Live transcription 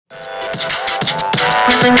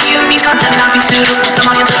content may not be suitable to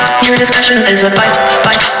some audiences. Your discretion is advised.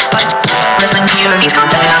 Wrestling POV's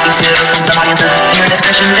content may not be suitable to some audiences. Your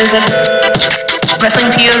discretion is advised.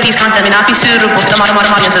 Wrestling POV's content may not be suitable to modern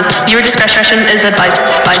audiences. Your discretion is advised.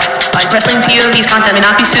 Wrestling POV's content may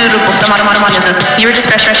not be suitable to modern audiences. Your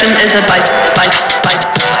discretion is advised.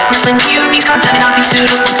 Wrestling POV's content may not be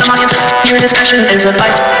suitable to some audiences. Your discretion is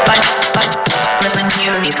advised. Wrestling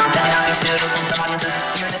POV's content may not be suitable to some audiences.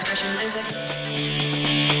 Your discretion is advised.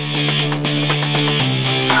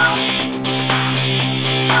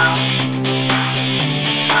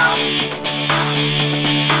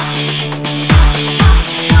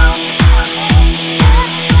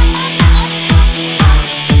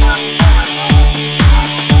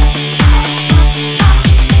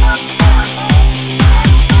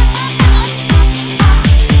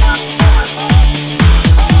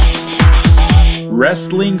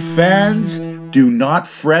 Wrestling fans, do not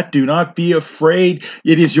fret, do not be afraid.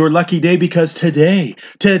 It is your lucky day because today,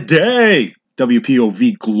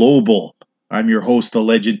 WPOV Global. I'm your host, the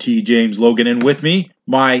legend T. James Logan, and with me,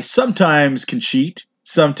 my sometimes can cheat,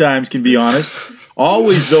 sometimes can be honest,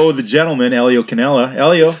 always though the gentleman, Elio Canella.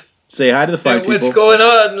 Elio, say hi to the fine people. What's going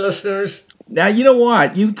on, listeners? Now, you know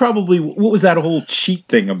what? What was that whole cheat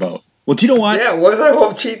thing about? Well, do you know what? Yeah, what's that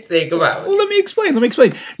whole cheat thing about? Well, let me explain.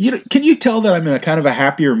 Can you tell that I'm in a kind of a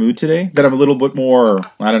happier mood today? That I'm a little bit more,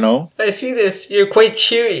 I don't know. I see this. You're quite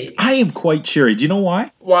cheery. I am quite cheery. Do you know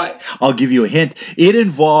why? Why? I'll give you a hint. It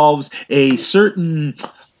involves a certain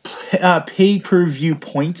pay-per-view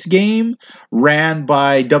points game ran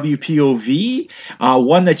by WPOV,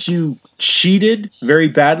 one that you cheated very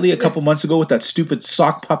badly a couple months ago with that stupid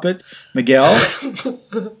sock puppet, Miguel.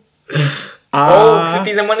 Could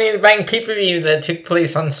be the Money in the Bank pay-per-view that took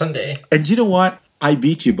place on Sunday. And you know what? I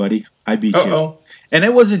beat you, buddy. I beat you. And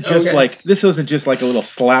it wasn't just this wasn't just like a little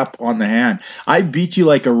slap on the hand. I beat you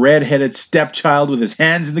like a red-headed stepchild with his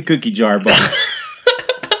hands in the cookie jar, buddy.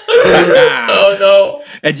 Oh, no.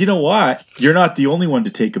 And you know what? You're not the only one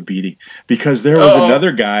to take a beating, because there was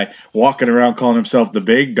another guy walking around calling himself the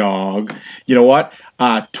big dog. You know what?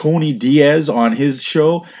 Tony Diaz on his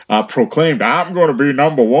show proclaimed, "I'm going to be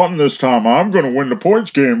number one this time. I'm going to win the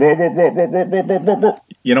points game."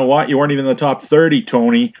 You know what? You weren't even in the top 30,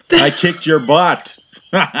 Tony. I kicked your butt.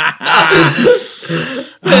 I'm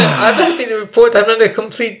happy to report I'm not a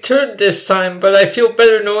complete turd this time, but I feel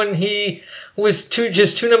better knowing he was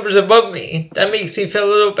just two numbers above me. That makes me feel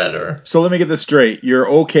a little better. So let me get this straight. You're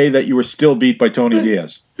okay that you were still beat by Tony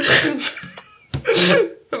Diaz?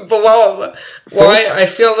 But why I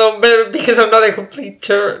feel a little better because I'm not a complete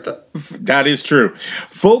turd. That is true.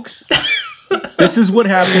 Folks, this is what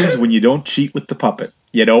happens when you don't cheat with the puppet.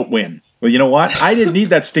 You don't win. Well, you know what? I didn't need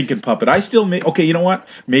that stinking puppet. I still made... Okay, you know what?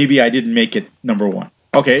 Maybe I didn't make it number one.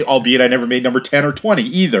 Okay, albeit I never made number 10 or 20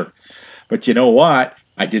 either. But you know what?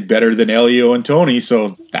 I did better than Elio and Tony,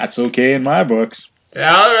 so that's okay in my books.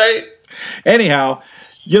 Yeah, all right. Anyhow,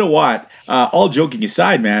 you know what? All joking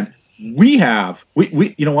aside, man, we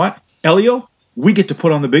you know what? Elio, we get to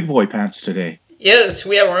put on the big boy pants today. Yes,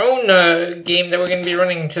 we have our own game that we're going to be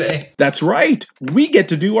running today. That's right. We get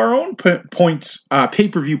to do our own points,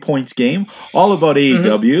 pay-per-view points game, all about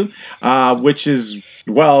AEW, which is,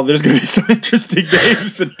 well, there's going to be some interesting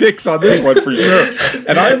names and picks on this one for sure.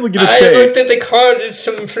 And I'm going to say... I looked at the card. There's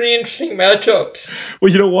some pretty interesting matchups.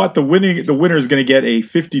 Well, you know what? The winner is going to get a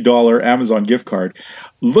 $50 Amazon gift card.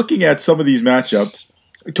 Looking at some of these matchups...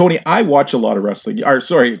 Tony, I watch a lot of wrestling.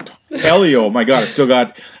 Sorry, Elio. My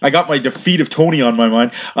God, I got my defeat of Tony on my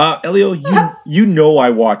mind. Elio, you know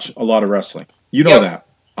I watch a lot of wrestling. You know that.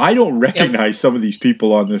 I don't recognize some of these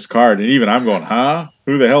people on this card, and even I'm going, huh?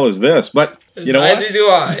 Who the hell is this? But you know Neither do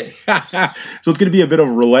I. So it's going to be a bit of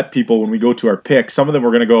roulette, people, when we go to our picks. Some of them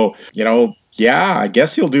are going to go, yeah, I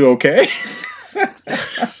guess he'll do okay.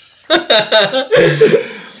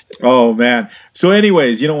 Oh, man. So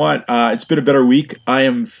anyways, you know what? It's been a better week. I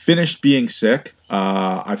am finished being sick.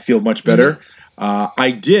 I feel much better.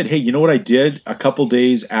 Hey, you know what I did a couple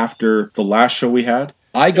days after the last show we had?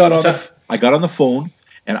 I got on the phone,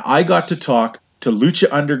 and I got to talk to Lucha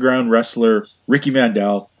Underground wrestler Ricky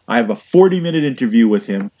Mandel. I have a 40-minute interview with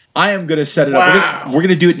him. I am going to set it up. We're going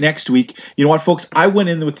to do it next week. You know what, folks? I went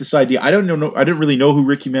in with this idea. I didn't really know who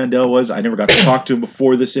Ricky Mandel was. I never got to talk to him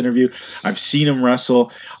before this interview. I've seen him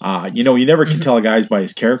wrestle. You never can tell a guy by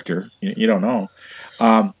his character. You don't know.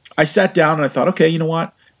 I sat down and I thought, okay, you know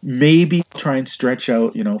what? Maybe try and stretch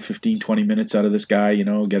out, 15, 20 minutes out of this guy,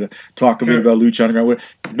 get to talk a bit about Lucha Underground.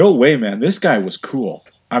 No way, man. This guy was cool.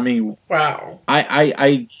 I mean, wow.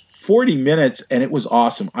 I 40 minutes, and it was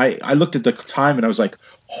awesome. I looked at the time, and I was like,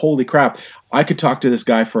 holy crap, I could talk to this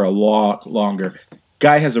guy for a lot longer.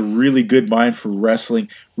 Guy has a really good mind for wrestling,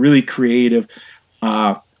 really creative.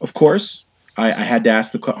 Of course, I had to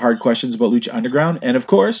ask the hard questions about Lucha Underground, and of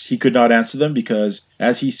course, he could not answer them because,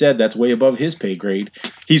 as he said, that's way above his pay grade.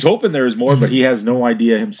 He's hoping there is more, but he has no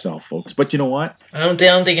idea himself, folks. But you know what? I don't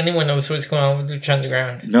think anyone knows what's going on with Lucha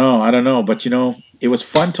Underground. No, I don't know. But, it was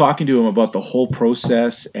fun talking to him about the whole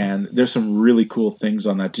process, and there's some really cool things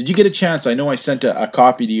on that. Did you get a chance? I know I sent a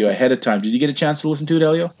copy to you ahead of time. Did you get a chance to listen to it,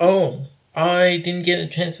 Elio? Oh, I didn't get a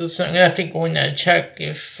chance to listen. I'm going to have to go and check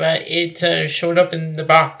if it showed up in the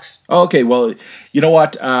box. Oh, okay, well, you know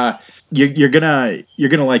what? You're gonna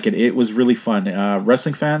like it. It was really fun.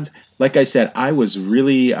 Wrestling fans, like I said, I was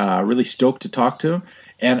really really stoked to talk to him,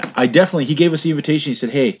 and he gave us the invitation. He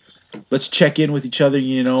said, "Hey, let's check in with each other,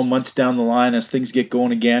 months down the line as things get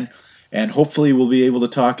going again, and hopefully we'll be able to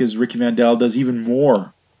talk as Ricky Mandel does even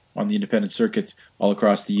more on the independent circuit all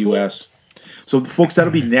across the U.S." So, folks,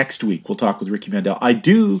 that'll be next week. We'll talk with Ricky Mandel. I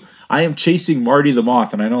am chasing Marty the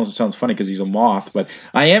Moth, and I know it sounds funny because he's a moth, but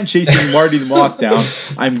I am chasing Marty the Moth down.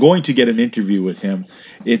 I'm going to get an interview with him.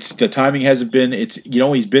 The timing hasn't been.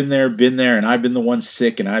 He's been there, and I've been the one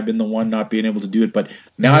sick, and I've been the one not being able to do it. But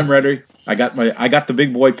now I'm ready. I got the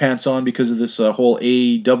big boy pants on because of this whole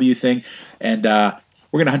AEW thing, and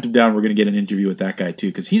we're gonna hunt him down. We're gonna get an interview with that guy too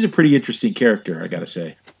because he's a pretty interesting character, I gotta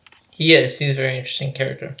say. Yes, he's a very interesting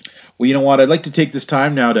character. Well, you know what? I'd like to take this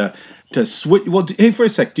time now to switch. Well, hey, for a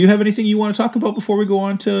sec, do you have anything you want to talk about before we go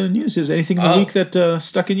on to news? Is anything in the week that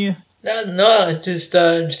stuck in you? No, just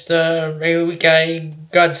a regular week. I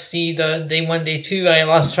got to see the day 1, day 2. I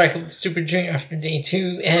lost track of Super Junior after day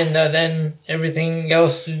 2, and then everything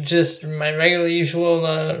else just my regular usual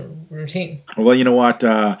routine. Well, you know what?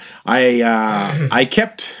 I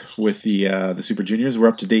kept with the Super Juniors. We're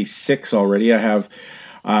up to day 6 already.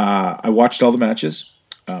 I watched all the matches.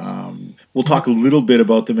 We'll talk a little bit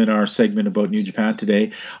about them in our segment about New Japan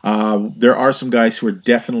today. There are some guys who are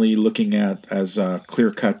definitely looking at as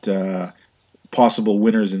clear-cut possible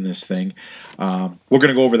winners in this thing. We're going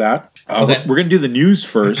to go over that. Okay. We're going to do the news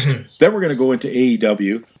first. Then we're going to go into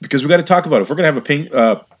AEW because we've got to talk about it. If we're going to have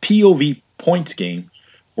a POV points game,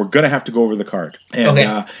 we're going to have to go over the card.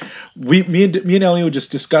 And me and Elio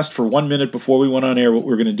just discussed for 1 minute before we went on air what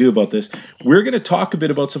we're going to do about this. We're going to talk a bit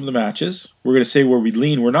about some of the matches. We're going to say where we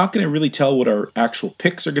lean. We're not going to really tell what our actual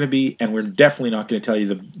picks are going to be, and we're definitely not going to tell you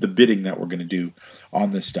the bidding that we're going to do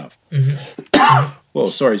on this stuff. Whoa,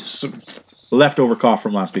 sorry. Leftover cough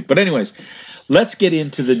from last week. But anyways, let's get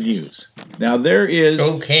into the news. Now, there is...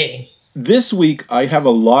 Okay. This week, I have a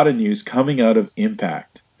lot of news coming out of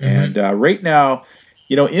Impact. And right now...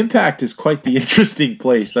 Impact is quite the interesting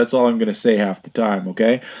place. That's all I'm going to say half the time,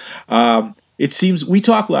 okay? It seems we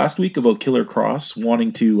talked last week about Killer Cross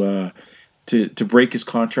wanting to break his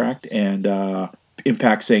contract and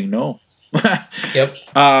Impact saying no. Yep.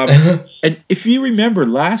 And if you remember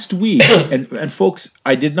last week, and folks,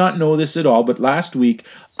 I did not know this at all, but last week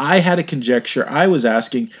I had a conjecture. I was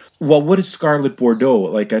asking, well, what is Scarlett Bordeaux?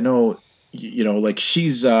 Like, I know, like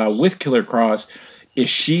she's with Killer Cross. Is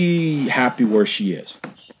she happy where she is?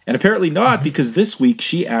 And apparently not, because this week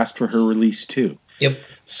she asked for her release too. Yep.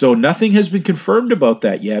 So nothing has been confirmed about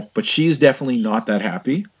that yet, but she is definitely not that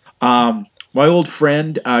happy. My old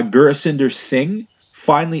friend Gurasinder Singh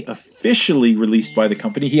finally officially released by the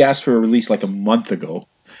company. He asked for a release like a month ago.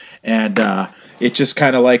 And it just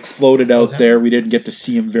kind of like floated out there. We didn't get to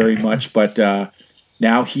see him very much, but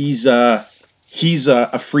now he's a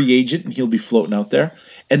free agent and he'll be floating out there.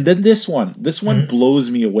 And then this one blows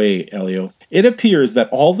me away, Elio. It appears that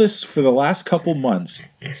all this for the last couple months,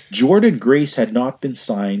 Jordynne Grace had not been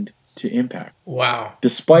signed to Impact. Wow.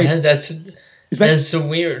 Despite that's so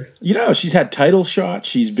weird. She's had title shots.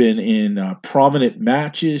 She's been in prominent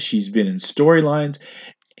matches. She's been in storylines,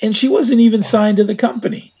 and she wasn't even signed to the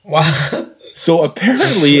company. Wow. So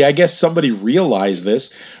apparently, I guess somebody realized this,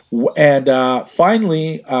 and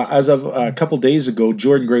finally, as of a couple days ago,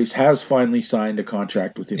 Jordynne Grace has finally signed a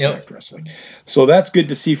contract with Impact Wrestling. So that's good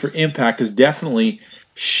to see for Impact, because definitely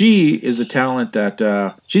she is a talent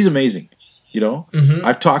that she's amazing.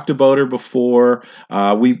 I've talked about her before.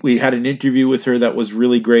 We had an interview with her that was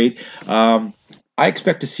really great. I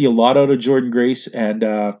expect to see a lot out of Jordynne Grace, and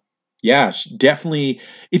definitely.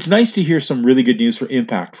 It's nice to hear some really good news for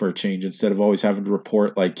Impact for a change instead of always having to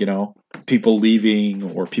report people leaving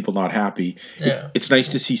or people not happy. Yeah. It's nice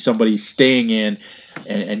to see somebody staying in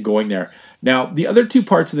and going there. Now, the other two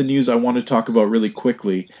parts of the news I want to talk about really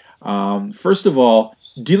quickly. First of all,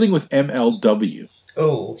 dealing with MLW.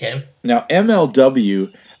 Oh, okay. Now,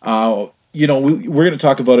 MLW, we're going to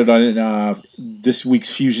talk about it on this week's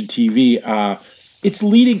Fusion TV. It's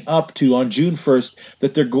leading up to, on June 1st,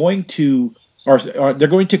 that they're going to they're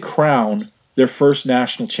going to crown their first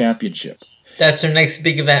national championship. That's their next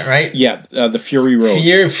big event, right? Yeah, the Fury Road.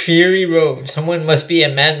 Fury Road. Someone must be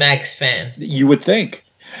a Mad Max fan. You would think.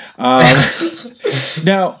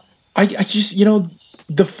 Now, I just,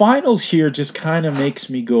 the finals here just kind of makes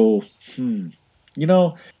me go,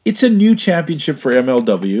 it's a new championship for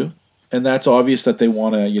MLW, and that's obvious that they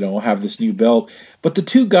want to, have this new belt. But the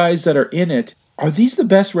two guys that are in it, are these the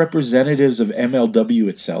best representatives of MLW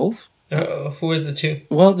itself? Who are the two?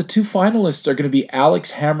 Well, the two finalists are going to be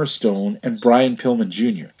Alex Hammerstone and Brian Pillman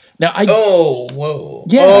Jr. Now, whoa.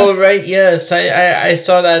 Yeah. Oh, right, yes. I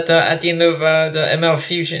saw that at the end of the ML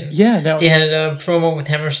Fusion. Yeah, now... They had a promo with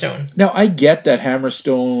Hammerstone. Now, I get that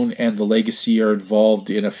Hammerstone and the Legacy are involved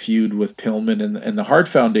in a feud with Pillman and the Hart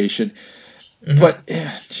Foundation. Mm-hmm. But,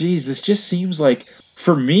 geez, this just seems like,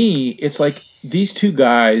 for me, it's like these two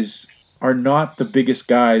guys are not the biggest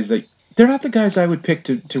guys that... They're not the guys I would pick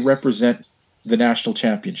to represent the national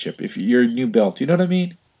championship if you're a new belt. You know what I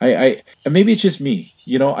mean? And maybe it's just me,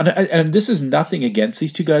 and this is nothing against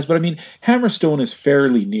these two guys, but I mean, Hammerstone is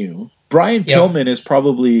fairly new. Brian Pillman is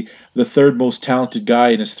probably the third most talented guy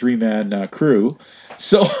in his 3-man crew.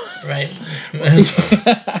 So, right.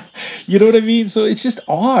 You know what I mean? So it's just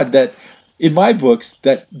odd that in my books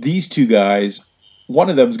that these two guys, one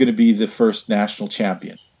of them is going to be the first national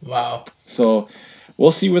champion. Wow. So we'll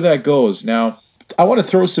see where that goes. Now, I want to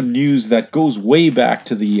throw some news that goes way back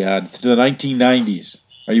to the 1990s.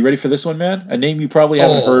 Are you ready for this one, man? A name you probably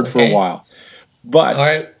haven't heard for a while.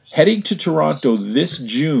 But heading to Toronto this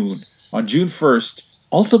June, on June 1st,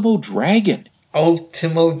 Ultimo Dragon.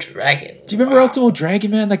 Ultimo Dragon. Do you remember Ultimo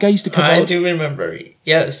Dragon, man? That guy used to come out. I do remember,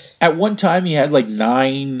 yes. At one time, he had like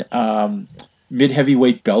 9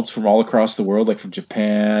 mid-heavyweight belts from all across the world, like from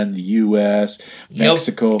Japan, the U.S.,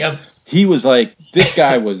 Mexico. Yep. He was like, this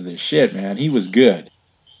guy was the shit, man. He was good.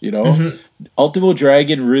 Mm-hmm. Ultimo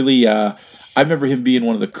Dragon really... I remember him being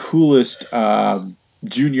one of the coolest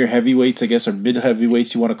junior heavyweights, I guess, or mid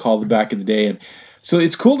heavyweights you want to call them back in the day. And so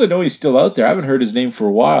it's cool to know he's still out there. I haven't heard his name for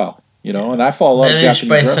a while, and I follow a lot of Japanese wrestling.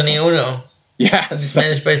 Managed by Sonny Ono. Yeah. It's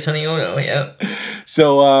managed by Sonny Ono, yeah.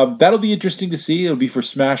 So that'll be interesting to see. It'll be for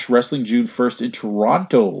Smash Wrestling June 1st in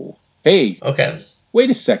Toronto. Hey. Okay. Wait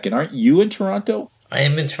a second. Aren't you in Toronto? I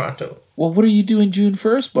am in Toronto. Well, what are you doing June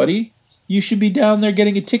 1st, buddy? You should be down there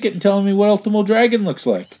getting a ticket and telling me what Ultimo Dragon looks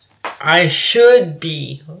like. I should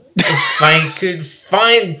be, if I could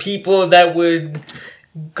find people that would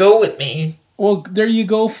go with me. Well, there you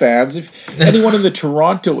go, fans. If anyone in the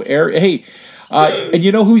Toronto area, hey, and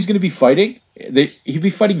you know who he's going to be fighting? He'd be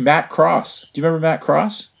fighting Matt Cross. Do you remember Matt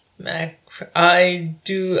Cross? I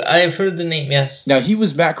do. I've heard the name. Yes. Now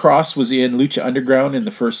Matt Cross was in Lucha Underground in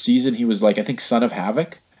the first season. He was like, I think, Son of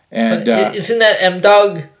Havoc, and isn't that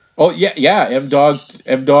M-Dog? Oh, yeah,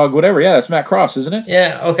 M-Dog, whatever. Yeah, that's Matt Cross, isn't it?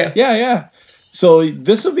 Yeah, okay. Yeah. So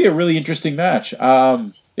this will be a really interesting match.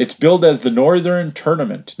 It's billed as the Northern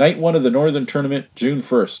Tournament. Night 1 of the Northern Tournament, June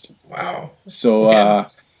 1st. Wow. So,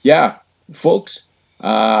 yeah, folks,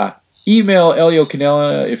 email Elio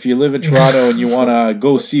Canella if you live in Toronto and you want to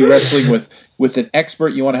go see wrestling with an expert.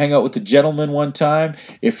 You want to hang out with the gentleman one time.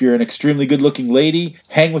 If you're an extremely good-looking lady,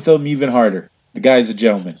 hang with them even harder. The guy's a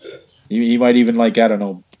gentleman. He might even, I don't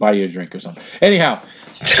know, buy you a drink or something. Anyhow,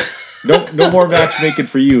 no more matchmaking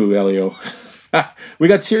for you, Elio. We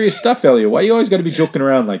got serious stuff, Elio. Why you always got to be joking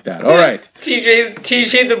around like that? All right.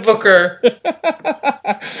 TJ the Booker.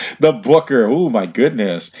 The Booker. Oh, my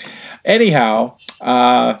goodness. Anyhow,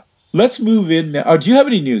 let's move in now. Do you have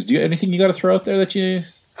any news? Anything you got to throw out there that you...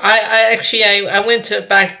 I went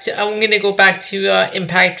back to. I'm gonna go back to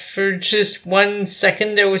Impact for just 1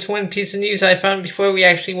 second. There was one piece of news I found before we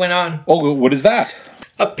actually went on. Oh, what is that?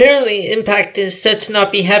 Apparently, Impact is said to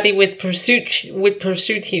not be happy with Pursuit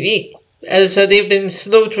TV, as they've been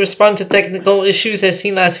slow to respond to technical issues as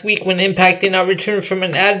seen last week when Impact did not return from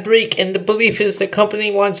an ad break, and the belief is the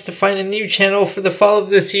company wants to find a new channel for the fall of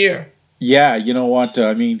this year. Yeah, you know what?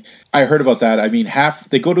 I heard about that.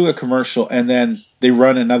 They go to a commercial and then they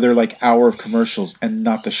run another hour of commercials and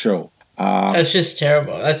not the show. That's just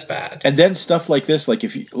terrible. That's bad. And then stuff like this,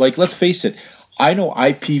 if you let's face it, I know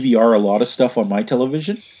I PVR a lot of stuff on my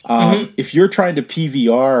television. If you're trying to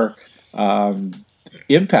PVR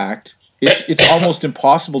Impact, it's almost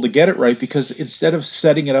impossible to get it right because instead of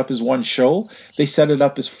setting it up as one show, they set it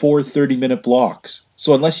up as 4 30-minute blocks.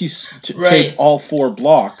 So unless you take all 4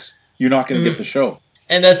 blocks, you're not going to get the show.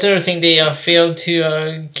 And that's another thing they failed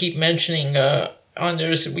to keep mentioning on their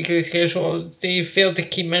weekly schedule. They failed to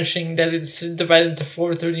keep mentioning that it's divided into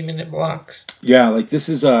 4 30-minute blocks. Yeah, this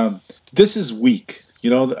is weak.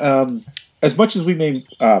 As much as we may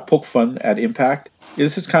poke fun at Impact,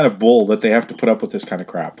 This is kind of bull that they have to put up with this kind of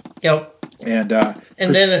crap. Yep. And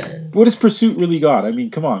then what has Pursuit really got? I mean,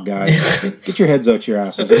 come on, guys, get your heads out your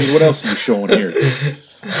asses. I mean, what else are you showing here?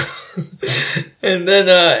 and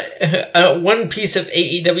then one piece of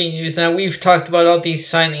AEW news. Now we've talked about all these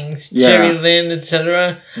signings, Jerry Lynn,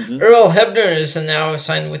 etc. Earl Hebner is now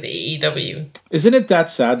signed with AEW. Isn't it that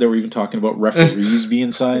sad that we're even talking about referees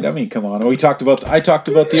being signed? I mean, come on. I talked about the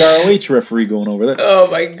ROH referee going over there. Oh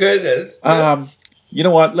my goodness. You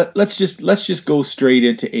know what? Let's just go straight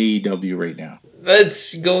into AEW right now.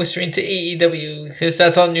 Let's go straight to AEW because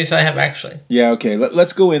that's all news I have actually. Yeah, okay.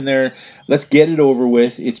 Let's go in there. Let's get it over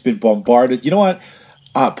with. It's been bombarded. You know what?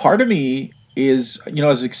 Part of me is,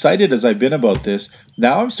 as excited as I've been about this,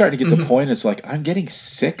 now I'm starting to get the point. It's like I'm getting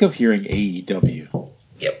sick of hearing AEW.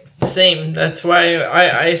 Yep, same. That's why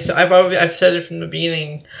I've said it from the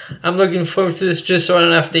beginning. I'm looking forward to this just so I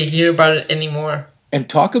don't have to hear about it anymore. And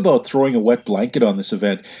talk about throwing a wet blanket on this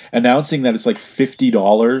event, announcing that it's like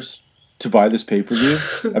 $50 to buy this pay-per-view.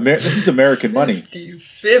 This is American money.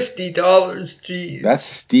 $50, jeez. That's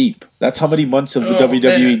steep. That's how many months of the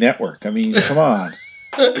WWE Network. I mean, come on.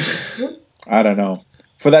 I don't know.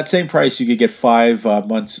 For that same price, you could get 5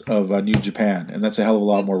 months of New Japan, and that's a hell of a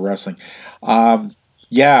lot more wrestling.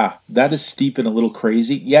 Yeah, that is steep and a little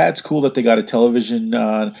crazy. Yeah, it's cool that they got a television,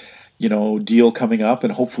 deal coming up,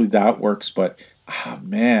 and hopefully that works, but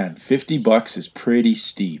man, $50 is pretty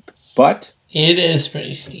steep. But it is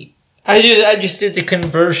pretty steep. I just did the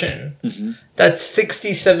conversion. That's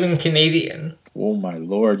 67 Canadian. Oh my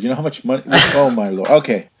lord! You know how much money? Oh my lord!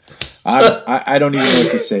 Okay, I don't even know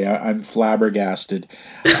what to say. I'm flabbergasted.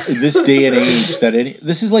 This day and age,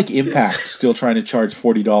 this is like Impact still trying to charge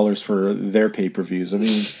 $40 for their pay-per-views. I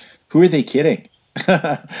mean, who are they kidding?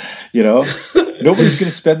 Nobody's going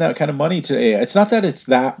to spend that kind of money today. It's not that it's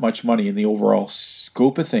that much money in the overall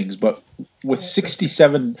scope of things, but with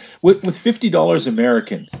 $50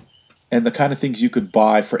 American and the kind of things you could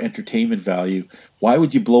buy for entertainment value, why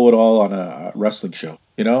would you blow it all on a wrestling show?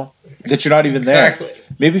 That you're not even there.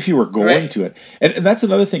 Maybe if you were going to it, and that's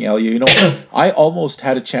another thing, Elia. I almost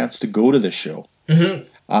had a chance to go to this show.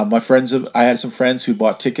 My friends, I had some friends who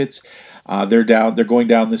bought tickets. They're going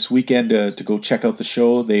down this weekend to go check out the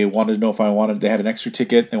show. They wanted to know if they had an extra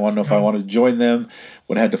ticket. They wanted to know if I wanted to join them.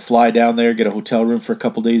 Would have had to fly down there, get a hotel room for a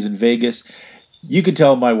couple days in Vegas. You could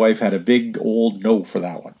tell my wife had a big old no for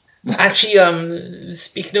that one. Actually,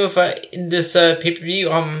 speaking of this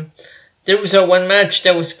pay-per-view, there was one match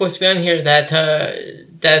that was supposed to be on here that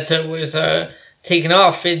was taken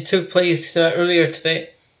off. It took place earlier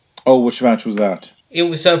today. Oh, which match was that? It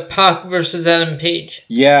was Pac versus Adam Page.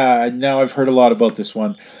 Yeah, now I've heard a lot about this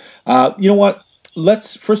one. You know what?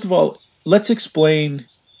 Let's explain.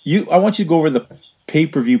 I want you to go over the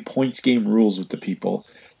pay-per-view points game rules with the people.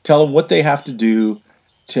 Tell them what they have to do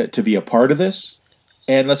to be a part of this,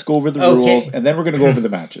 and let's go over the rules, and then we're going to go over the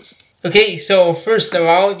matches. Okay, so first of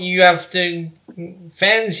all, fans, you have to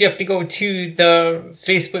go to the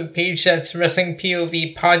Facebook page that's Wrestling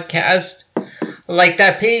POV Podcast. Like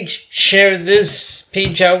that page, share this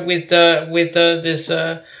page out with this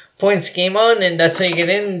points game on, and that's how you get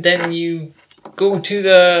in. Then you go to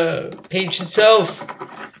the page itself,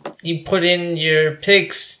 you put in your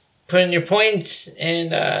picks, put in your points,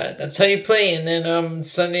 and that's how you play. And then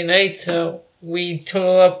Sunday night, we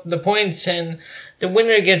total up the points, and the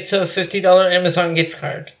winner gets a $50 Amazon gift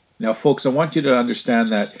card. Now, folks, I want you to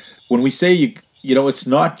understand that when we say it's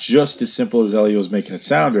not just as simple as Elio's making it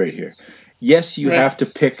sound right here. Yes, you have to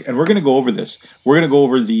pick, and we're going to go over this. We're going to go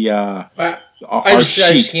over the our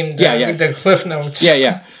sheet. The cliff notes.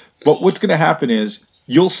 Yeah. But what's going to happen is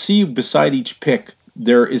you'll see beside each pick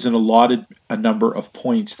there is an allotted a number of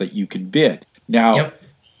points that you can bid. Now,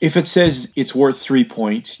 if it says it's worth 3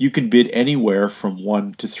 points, you can bid anywhere from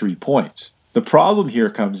 1 to 3 points. The problem here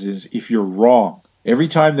comes is if you're wrong. Every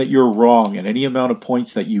time that you're wrong, and any amount of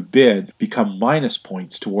points that you bid become minus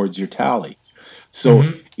points towards your tally. So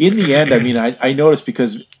in the end, I mean, I noticed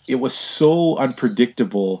because it was so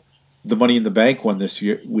unpredictable, the Money in the Bank one this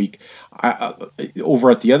week,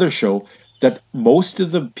 over at the other show, that most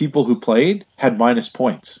of the people who played had minus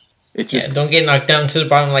points. It just don't get knocked down to the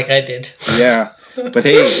bottom like I did. Yeah, but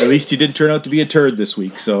hey, at least you didn't turn out to be a turd this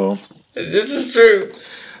week. So this is true.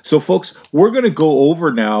 So, folks, we're going to go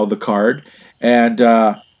over now the card, and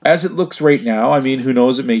as it looks right now, I mean, who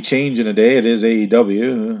knows? It may change in a day. It is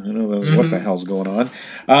AEW. Who knows what the hell's going on?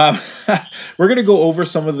 We're going to go over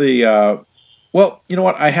some of the. Well, you know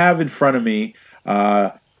what? I have in front of me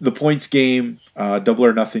the points game, double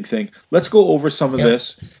or nothing thing. Let's go over some of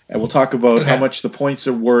this, and we'll talk about how much the points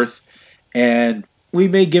are worth, and we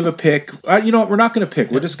may give a pick. You know what? We're not going to pick.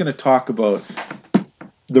 We're just going to talk about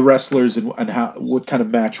the wrestlers and how what kind of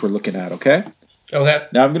match we're looking at, okay? Okay.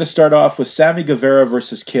 Now I'm going to start off with Sammy Guevara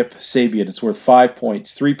versus Kip Sabian. It's worth 5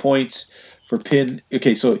 points. 3 points for pin.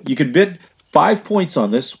 Okay, so you can bid 5 points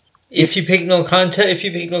on this. If you pick no contest,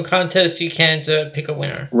 you can't pick a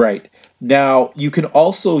winner. Right. Now, you can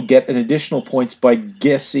also get an additional points by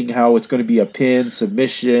guessing how it's going to be a pin,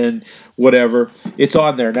 submission, whatever. It's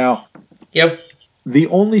on there. Now, Yep. the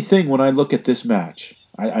only thing when I look at this match,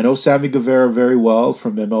 I know Sammy Guevara very well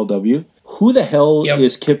from MLW. Who the hell Yep.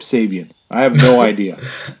 is Kip Sabian? I have no idea.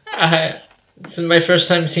 This is my first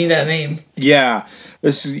time seeing that name. Yeah,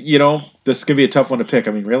 this is this is gonna be a tough one to pick.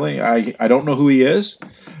 I mean, really, I don't know who he is,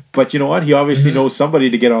 but you know what? He obviously knows somebody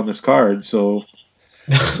to get on this card. So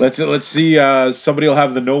let's see. Somebody will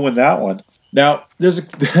have the no in that one. Now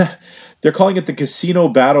they're calling it the Casino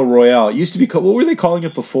Battle Royale. It used to be what were they calling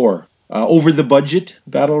it before? Over the Budget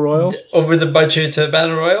Battle Royal. Over the budget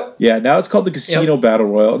Battle Royal. Yeah, now it's called the Casino Battle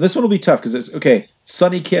Royal, and this one will be tough because it's okay.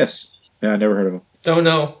 Sonny Kiss. Yeah, I never heard of him. Don't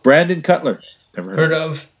know. Brandon Cutler. Never Heard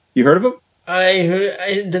of. You heard of him? I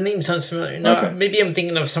heard. The name sounds familiar. No, Okay. maybe I'm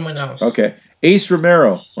thinking of someone else. Okay. Ace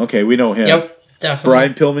Romero. Okay, we know him. Yep. Definitely.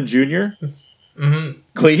 Brian Pillman Jr. Mm-hmm.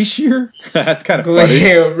 Glacier. That's kind of funny.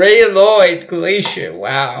 Ray Lloyd Glacier.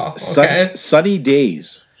 Wow. Okay. Sunny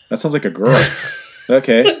Days. That sounds like a girl.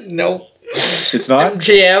 Okay. Nope. It's not?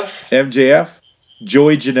 MJF. MJF.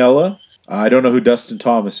 Joey Janela. I don't know who Dustin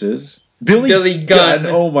Thomas is. Billy Gunn.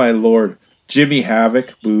 Oh, my Lord. Jimmy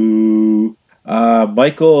Havoc. Boo.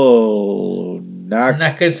 Michael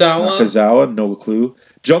Nakazawa. No clue.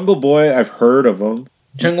 Jungle Boy. I've heard of him.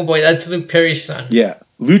 Jungle Boy. That's Luke Perry's son. Yeah.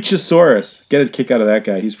 Luchasaurus. Get a kick out of that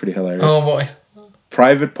guy. He's pretty hilarious. Oh, boy.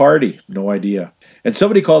 Private Party. No idea. And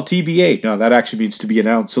somebody called TBA. No, that actually means to be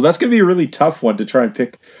announced. So that's going to be a really tough one to try and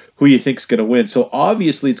pick who you think's going to win. So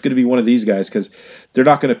obviously it's going to be one of these guys because they're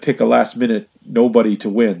not going to pick a last minute nobody to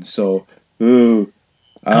win. So, ooh.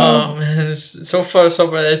 Oh man, so far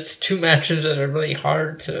that's two matches that are really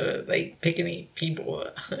hard to pick any people.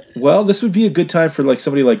 Well, this would be a good time for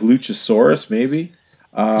somebody like Luchasaurus, maybe.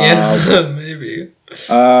 Yeah, maybe.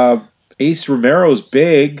 Ace Romero's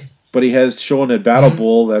big, but he has shown at Battle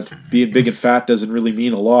Bowl that being big and fat doesn't really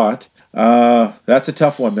mean a lot. That's a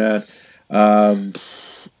tough one, man. I'm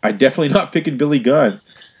definitely not picking Billy Gunn.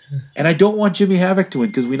 And I don't want Jimmy Havoc to win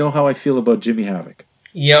because we know how I feel about Jimmy Havoc.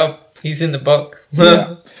 Yep, he's in the book.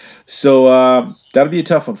 Yeah. So that'll be a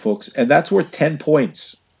tough one, folks. And that's worth 10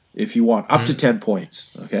 points if you want. Up to 10 points.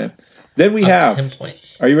 Okay. Then we have. 10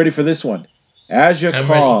 points. Are you ready for this one? Aja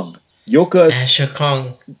Kong. Aja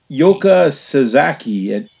Kong. Yoka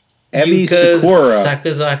Sasaki and Emi Sakura.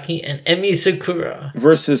 Sakazaki and Emi Sakura.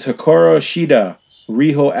 Versus Hikaru Shida,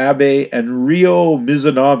 Riho Abe, and Ryo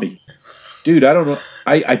Mizunami. Dude, I don't know.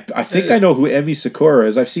 I think I know who Emi Sakura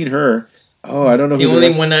is. I've seen her. Oh, I don't know the who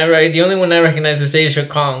only one I recognize is Aja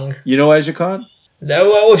Kong. You know Aja Kong?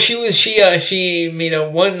 She made a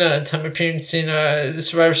one-time appearance in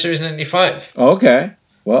Survivor Series 95. Oh, okay.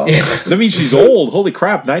 Well, that means she's old. Holy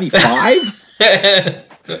crap, 95?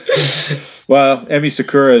 Well, Emi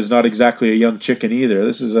Sakura is not exactly a young chicken either.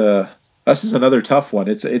 This is another tough one.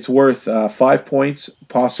 It's worth 5 points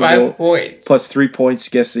possible. 5 points. Plus 3 points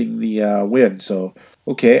guessing the win. So,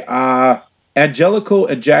 okay. Angelico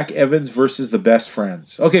and Jack Evans versus the Best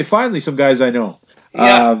Friends. Okay, finally some guys I know.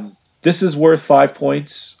 Yeah. This is worth 5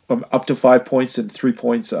 points, up to 5 points and 3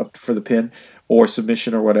 points up for the pin or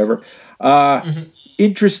submission or whatever.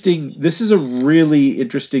 Interesting. This is a really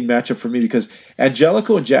interesting matchup for me because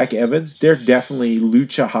Angelico and Jack Evans, they're definitely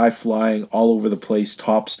lucha high flying all over the place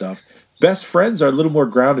top stuff. Best Friends are a little more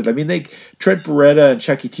grounded. I mean, Trent Beretta and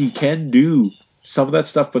Chucky T can do some of that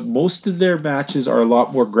stuff, but most of their matches are a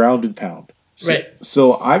lot more ground and pound. Right.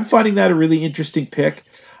 So I'm finding that a really interesting pick.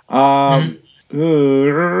 I'm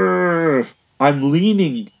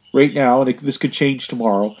leaning right now, and this could change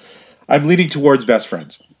tomorrow. I'm leaning towards Best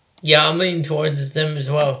Friends. Yeah, I'm leaning towards them as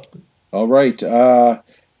well. All right.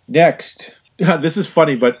 Next. This is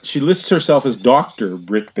funny, but she lists herself as Dr.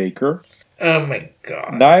 Britt Baker. Oh, my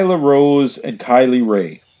God. Nyla Rose and Kylie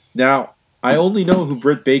Ray. Now, I only know who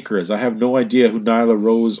Britt Baker is. I have no idea who Nyla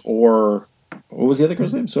Rose or... What was the other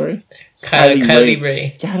girl's name? Sorry? Kylie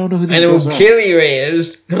Ray. Yeah, I don't know who I know girls who are. Kaylee Ray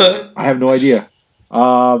is. I have no idea.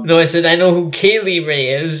 No, I said I know who Kaylee Ray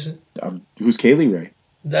is. Who's Kaylee Ray?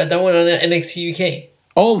 That one on NXT UK.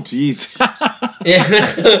 Oh, jeez.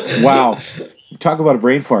 Yeah. Wow. Talk about a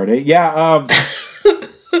brain fart, eh? Yeah.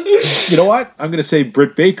 You know what? I'm going to say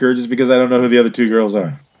Britt Baker just because I don't know who the other two girls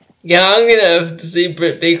are. Yeah, I'm going to say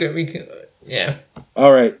Britt Baker. Yeah.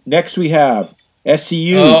 All right. Next we have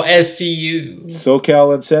SCU. Oh, SCU.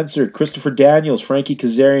 SoCal Uncensored. Christopher Daniels, Frankie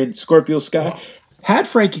Kazarian, Scorpio Sky. had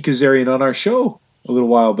Frankie Kazarian on our show a little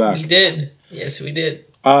while back. We did. Yes, we did.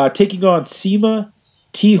 Taking on Sema,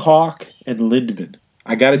 T-Hawk, and Lindman.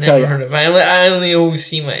 I got to tell Never you. heard of him. I only know who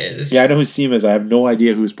Sema is. Yeah, I know who Sema is. I have no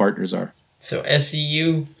idea who his partners are. So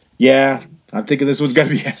SCU. Yeah, I'm thinking this one's got to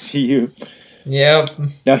be SCU. Yep.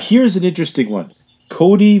 Now, here's an interesting one.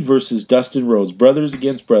 Cody versus Dustin Rhodes. Brothers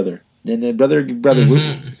against brother. And then brother.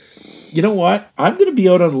 Mm-hmm. You know what? I'm going to be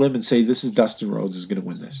out on a limb and say this is Dustin Rhodes is going to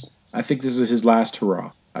win this. I think this is his last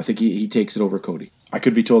hurrah. I think he takes it over Cody. I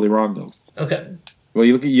could be totally wrong, though. Okay. Well,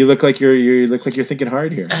 you look like you're thinking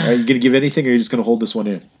hard here. Are you going to give anything, or are you just going to hold this one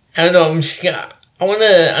in? I don't know.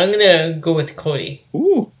 I'm gonna go with Cody.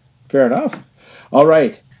 Ooh, fair enough. All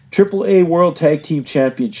right, AAA World Tag Team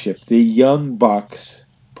Championship. The Young Bucks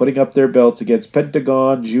putting up their belts against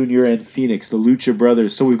Pentagon Jr. and Phoenix, the Lucha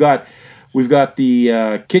Brothers. So we've got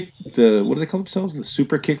the kick. The what do they call themselves? The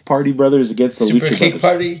Super Kick Party Brothers against the Super Lucha Kick Brothers.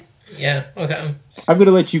 Party. Yeah. Okay. I'm going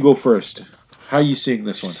to let you go first. How are you seeing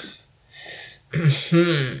this one?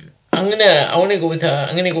 I'm gonna go with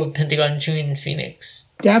Pentagon Jr. and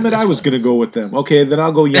Phoenix. Damn it! I was going to go with them. Okay, then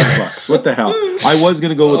I'll go Young Bucks. What the hell? I was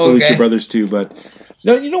going to go with the Lucha Brothers too, but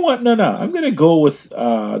no. You know what? No. I'm going to go with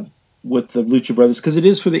the Lucha Brothers because it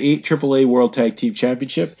is for the AAA World Tag Team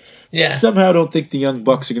Championship. Yeah. Somehow, I don't think the Young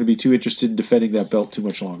Bucks are going to be too interested in defending that belt too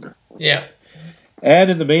much longer. Yeah. And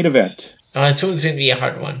in the main event, This one's gonna be a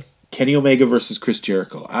hard one. Kenny Omega versus Chris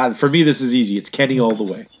Jericho. For me, this is easy. It's Kenny all the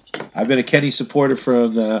way. I've been a Kenny supporter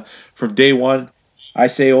from day one. I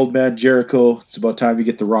say, old man Jericho, it's about time you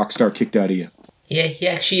get the rock star kicked out of you. Yeah, he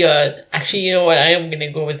actually, you know what? I am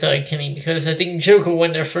gonna go with Kenny because I think Jericho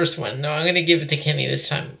won their first one. No, I'm gonna give it to Kenny this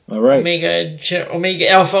time. All right. Omega,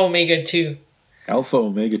 Alpha Omega 2. Alpha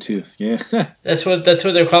Omega 2. Yeah. That's what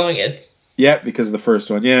they're calling it. Yeah, because of the first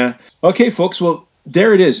one. Yeah. Okay, folks. Well,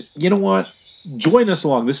 there it is. You know what? Join us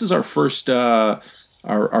along. This is our first, our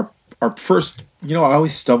first. You know, I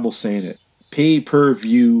always stumble saying it.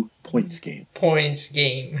 Pay-per-view points game. Points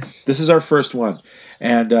game. This is our first one,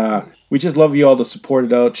 and we just love you all to support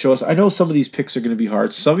it out. Show us. I know some of these picks are going to be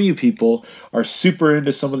hard. Some of you people are super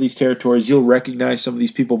into some of these territories. You'll recognize some of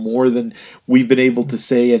these people more than we've been able to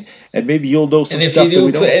say, and maybe you'll know some stuff that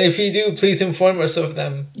we don't. And if you do, please inform us of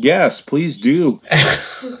them. Yes, please do.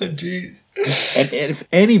 Jeez. And if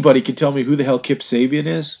anybody can tell me who the hell Kip Sabian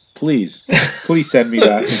is, please send me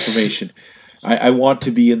that information. I want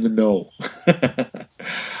to be in the know.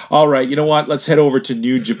 All right, you know what? Let's head over to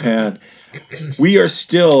New Japan. We are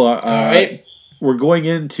still, All right. We're going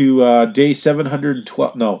into day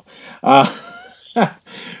 712. No.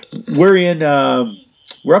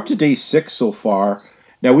 We're up to day 6 so far.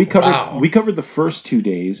 Now, we covered the first 2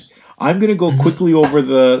 days. I'm going to go quickly over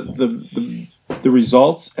the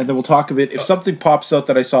results, and then we'll talk a bit. If something pops out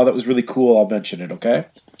that I saw that was really cool, I'll mention it, okay?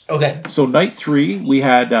 Okay. So night 3, we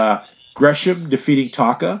had Gresham defeating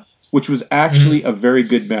Taka, which was actually a very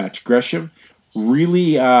good match. Gresham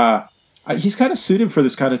really, he's kind of suited for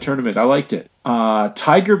this kind of tournament. I liked it.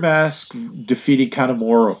 Tiger Mask defeating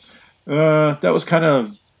Kanemaru. That was kind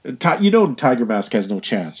of, Tiger Mask has no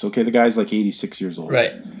chance. Okay, the guy's like 86 years old.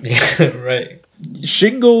 Right. Yeah. Right.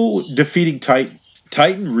 Shingo defeating Titan.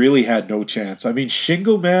 Titan really had no chance. I mean,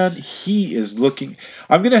 Shingo, man, he is looking...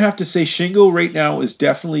 I'm going to have to say Shingo right now is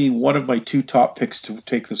definitely one of my 2 top picks to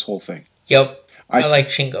take this whole thing. Yep. I like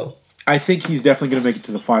Shingo. I think he's definitely going to make it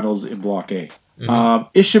to the finals in Block A.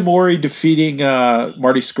 Ishimori defeating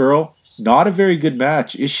Marty Scurll. Not a very good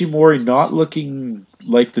match. Ishimori not looking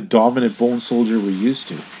like the dominant Bone Soldier we're used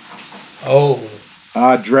to. Oh.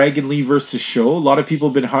 Dragon Lee versus Show. A lot of people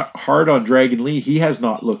have been hard on Dragon Lee. He has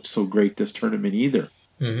not looked so great this tournament either.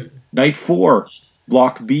 Night 4,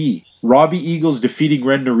 Block B. Robbie Eagles defeating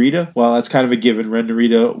Ren Narita. Well, that's kind of a given. Ren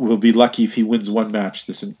Narita will be lucky if he wins one match.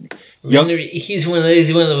 He's one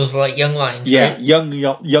of those like young lions. Yeah, right?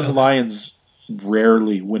 young lions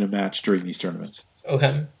rarely win a match during these tournaments.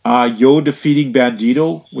 Okay. Yo defeating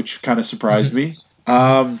Bandito, which kind of surprised me.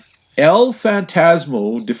 El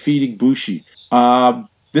Phantasmo defeating Bushi.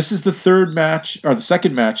 This is the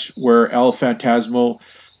second match where El Phantasmo.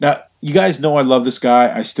 Now, you guys know I love this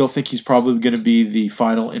guy. I still think he's probably going to be the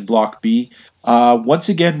final in Block B. Once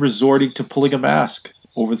again, resorting to pulling a mask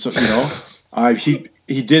over he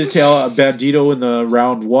did it to El Bandito in the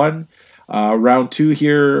round 1. Round 2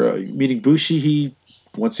 here, meeting Bushi, he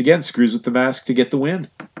once again screws with the mask to get the win.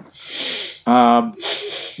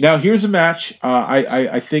 Now, here's a match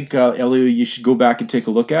I think, Elio, you should go back and take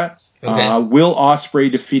a look at. Okay. Will Ospreay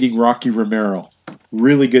defeating Rocky Romero.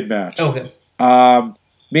 Really good match. Okay.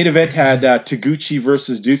 Main event had Taguchi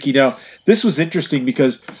versus Dookie. Now, this was interesting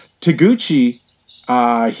because Taguchi,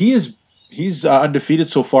 He's undefeated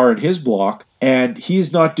so far in his block, and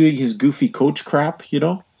he's not doing his goofy coach crap.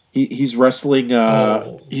 He's wrestling.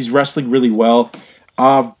 He's wrestling really well.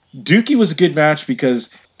 Dookie was a good match because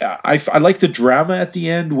I like the drama at the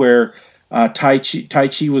end where Tai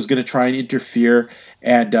Chi was going to try and interfere,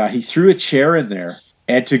 and he threw a chair in there,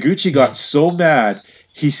 and Taguchi got so mad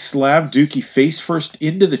he slammed Dookie face first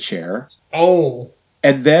into the chair. Oh.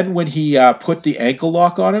 And then when he put the ankle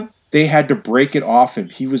lock on him, they had to break it off him.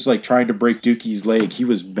 He was like trying to break Dookie's leg. He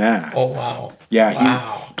was mad. Oh, wow. Yeah,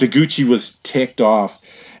 wow. Taguchi was ticked off.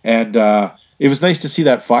 And it was nice to see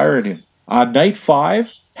that fire in him. Night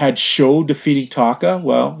 5 had Sho defeating Taka.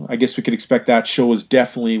 Well, I guess we could expect that. Sho was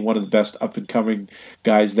definitely one of the best up-and-coming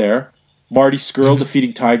guys there. Marty Scurll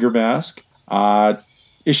defeating Tiger Mask.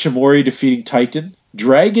 Ishimori defeating Titan.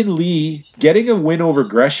 Dragon Lee getting a win over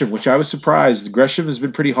Gresham, which I was surprised. Gresham has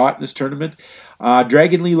been pretty hot in this tournament.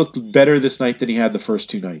 Dragon Lee looked better this night than he had the first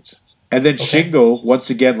 2 nights. And then Shingo, once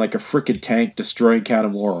again, like a freaking tank, destroying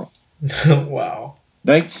Kanemaru. Wow.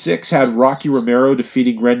 Night 6 had Rocky Romero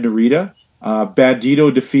defeating Ren Narita.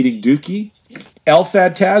 Bandito defeating Dookie. El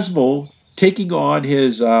Phantasmo taking on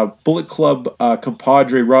his Bullet Club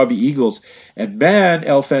compadre Robbie Eagles. And man,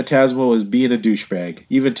 El Phantasmo is being a douchebag.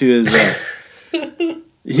 Even to his...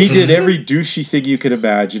 he did every douchey thing you could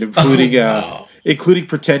imagine, including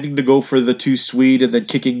pretending to go for the too sweet and then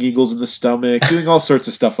kicking Eagles in the stomach, doing all sorts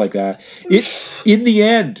of stuff like that. It, in the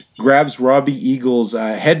end, grabs Robbie Eagles'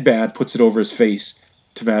 headband, puts it over his face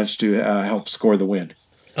to manage to help score the win.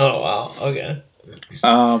 Oh, wow. Okay.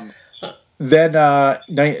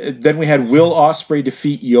 Then we had Will Ospreay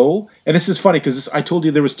defeat Yo. And this is funny because I told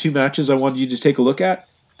you there was 2 matches I wanted you to take a look at.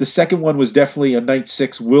 The second one was definitely a Night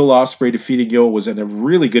 6. Will Ospreay defeating Yo was in a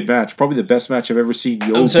really good match. Probably the best match I've ever seen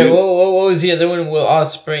Yo I'm sorry, do. what was the other one? Will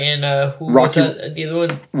Ospreay and who was that? The other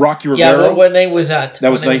one? Rocky Romero. Yeah, what night was that? That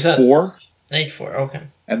was Night 4. Night 4, okay.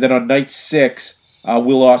 And then on Night 6,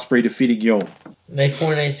 Will Ospreay defeating Yo. Night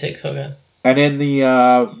 4, Night 6, okay. And then the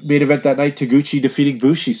main event that night, Taguchi defeating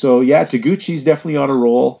Bushi. So, yeah, Taguchi's definitely on a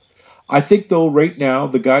roll. I think, though, right now,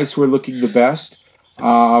 the guys who are looking the best,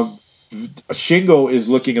 Shingo is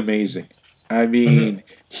looking amazing. I mean,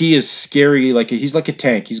 he is scary. He's like a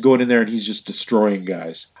tank. He's going in there and he's just destroying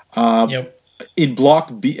guys. In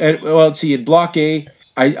Block B, in Block A,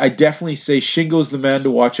 I definitely say Shingo's the man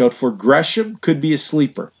to watch out for. Gresham could be a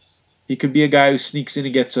sleeper. He could be a guy who sneaks in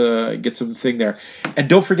and gets something there. And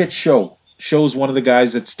don't forget Sho. Sho's one of the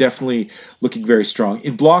guys that's definitely looking very strong.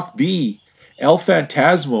 In Block B, El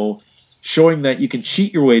Phantasmo, showing that you can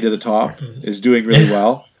cheat your way to the top, is doing really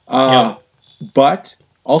well. But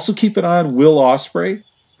also keep an eye on Will Ospreay,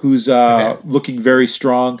 who's looking very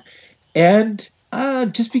strong. And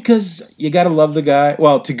just because you got to love the guy.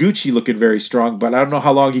 Well, Taguchi looking very strong, but I don't know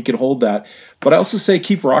how long he can hold that. But I also say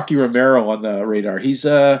keep Rocky Romero on the radar.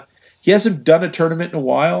 He hasn't done a tournament in a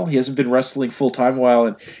while. He hasn't been wrestling full-time in a while.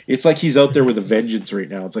 And it's like he's out there with a vengeance right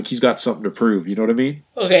now. It's like he's got something to prove. You know what I mean?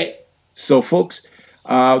 Okay. So, folks,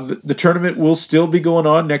 the tournament will still be going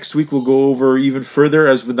on. Next week we'll go over even further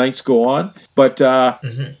as the nights go on. But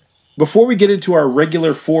before we get into our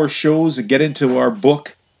regular 4 shows and get into our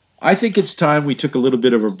book, I think it's time we took a little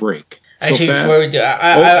bit of a break. Actually, before we do,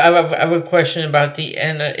 I have a question about the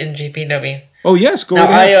NJPW. Oh, yes. Go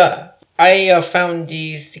ahead. I found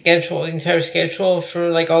the entire schedule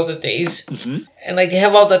for all the days, and they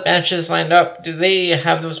have all the matches lined up. Do they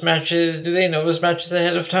have those matches? Do they know those matches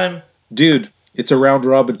ahead of time? Dude, it's a round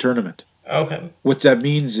robin tournament. Okay. What that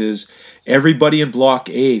means is everybody in Block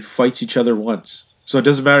A fights each other once. So it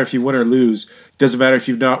doesn't matter if you win or lose. It doesn't matter if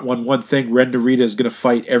you've not won one thing. Ren Narita is going to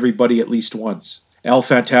fight everybody at least once. El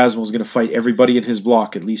Phantasmo is going to fight everybody in his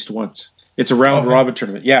block at least once. It's a round-robin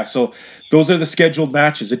tournament. Yeah, so those are the scheduled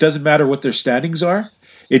matches. It doesn't matter what their standings are.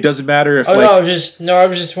 It doesn't matter if, I was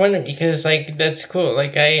just wondering because, that's cool.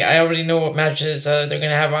 I already know what matches they're going to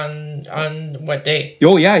have on what day.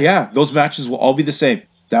 Oh, yeah. Those matches will all be the same.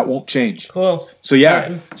 That won't change. Cool. So,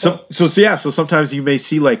 yeah. So sometimes you may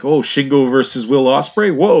see, Shingo versus Will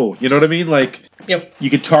Ospreay. Whoa. You know what I mean? Yep. You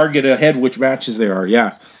can target ahead which matches there are.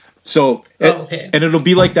 Yeah. So, and it'll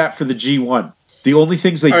be like that for the G1. The only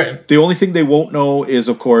thing they won't know is,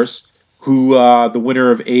 of course, who the winner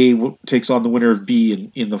of A takes on the winner of B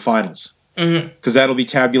in the finals. Because that'll be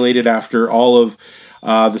tabulated after all of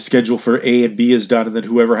the schedule for A and B is done, and then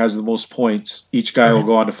whoever has the most points, each guy will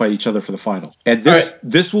go on to fight each other for the final. And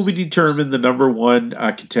this will be determined the number 1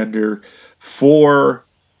 contender for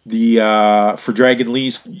the for Dragon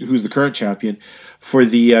Lee, who's the current champion, for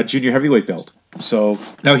the junior heavyweight belt. So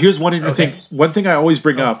now here's one interesting. Okay. One thing I always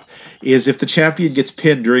bring up is if the champion gets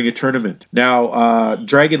pinned during a tournament. Now,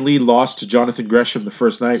 Dragon Lee lost to Jonathan Gresham the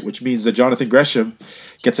first night, which means that Jonathan Gresham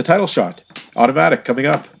gets a title shot, automatic, coming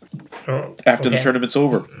up after the tournament's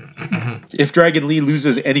over. If Dragon Lee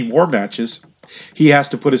loses any more matches, he has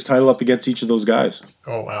to put his title up against each of those guys.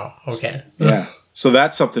 Oh, wow. Okay. Yeah. So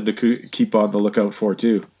that's something to keep on the lookout for,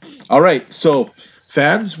 too. All right. So,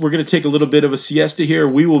 fans, we're going to take a little bit of a siesta here.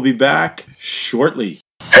 We will be back shortly.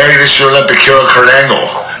 Hey, this is your Olympic hero, Kurt Angle.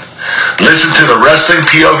 Listen to the Wrestling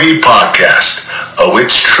POV podcast. Oh,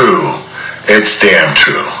 it's true. It's damn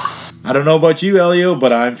true. I don't know about you, Elio,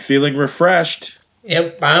 but I'm feeling refreshed.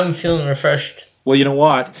 Yep, I'm feeling refreshed. Well, you know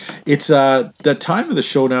what? It's the time of the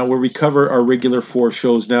show now where we cover our regular 4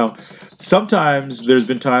 shows. Now, sometimes there's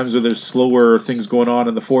been times where there's slower things going on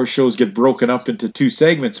and the 4 shows get broken up into 2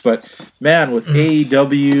 segments. But, man, with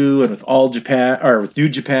AEW and with All Japan, or with New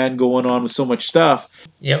Japan going on with so much stuff,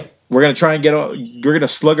 Yep. we're going to try and we're going to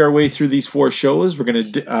slug our way through these 4 shows. We're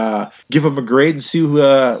going to give them a grade and see who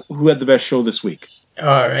had the best show this week.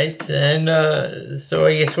 All right. And so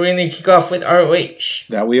I guess we're going to kick off with ROH.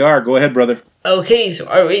 That we are. Go ahead, brother. Okay, so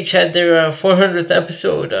ROH had their 400th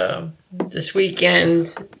episode this week, and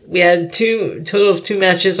we had total of 2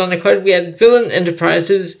 matches on the card. We had Villain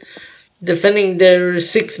Enterprises defending their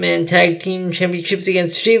 6-man tag team championships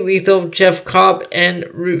against Jay Lethal, Jeff Cobb, and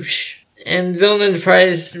Roosh. And Villain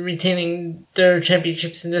Enterprise retaining their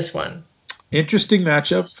championships in this one. Interesting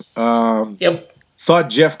matchup. Yep.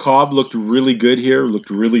 Thought Jeff Cobb looked really good here.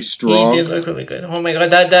 Looked really strong. He did look really good. Oh my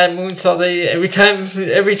god, that moonsault! Every time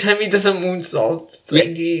he does a moonsault, it's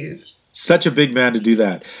like, geez. Such a big man to do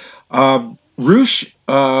that. Roosh,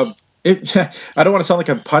 I don't want to sound like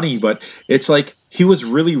I'm punny, but it's like he was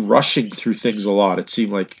really rushing through things a lot. It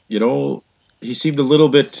seemed like, he seemed a little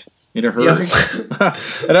bit in a hurry. Yeah.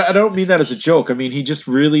 And I don't mean that as a joke. I mean, he just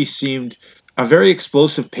really seemed a very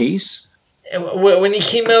explosive pace. When he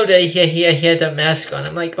came out, he had that mask on.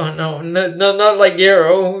 I'm like, oh no, not like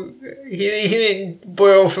Yarrow. He didn't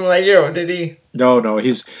borrow from like Yarrow, did he? No,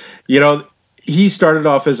 he's, he started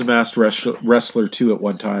off as a masked wrestler too at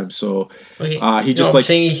one time. So he just I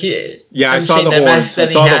saw the horns. I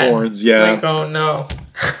saw the horns. Yeah. Like, oh no.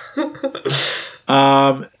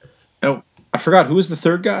 I forgot who was the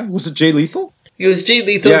third guy. Was it Jay Lethal? It was Jay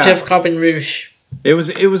Lethal, Yeah. Jeff Cobb, and Roosh. It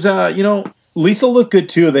was Lethal looked good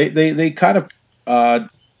too. They kind of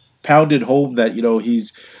pounded home that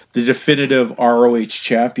he's the definitive ROH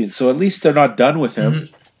champion. So at least they're not done with him.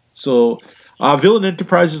 Mm-hmm. So Villain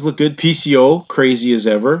Enterprises look good. PCO crazy as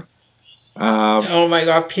ever. Oh my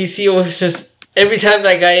god, PCO is just every time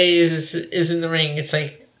that guy is in the ring, it's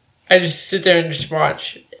like I just sit there and just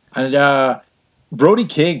watch. And Brody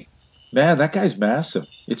King, man, that guy's massive.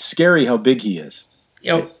 It's scary how big he is.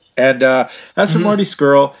 Yep. And as for Marty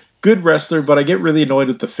Scurll, good wrestler, but I get really annoyed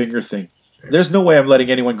with the finger thing. There's no way I'm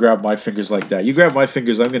letting anyone grab my fingers like that. You grab my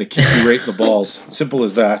fingers, I'm going to kick you right in the balls. Simple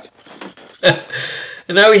as that.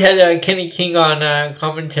 And now we had Kenny King on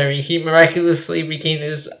commentary. He miraculously regained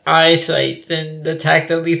his eyesight and attacked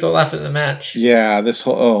the Lethal after the match. Yeah,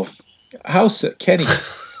 Kenny.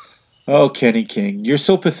 Oh, Kenny King. You're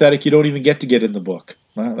so pathetic you don't even get in the book.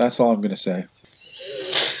 Well, that's all I'm going to say.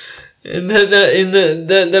 And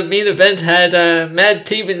the main event had Matt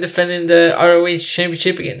Taven defending the ROH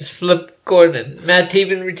Championship against Flip Gordon. Matt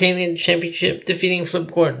Taven retaining the championship, defeating Flip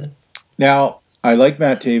Gordon. Now, I like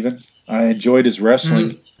Matt Taven. I enjoyed his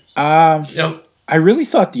wrestling. Yep. I really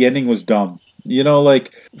thought the ending was dumb.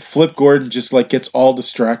 Flip Gordon just gets all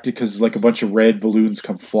distracted because a bunch of red balloons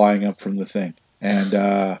come flying up from the thing.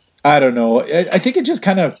 And I don't know. I think it just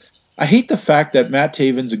kind of... I hate the fact that Matt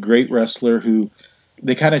Taven's a great wrestler who...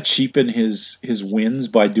 They kind of cheapen his wins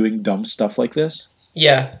by doing dumb stuff like this.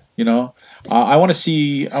 Yeah. I want to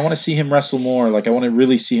see him wrestle more. I want to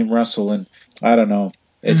really see him wrestle, and I don't know.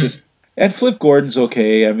 It just and Flip Gordon's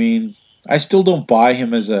okay. I mean, I still don't buy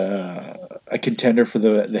him as a contender for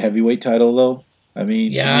the heavyweight title though. I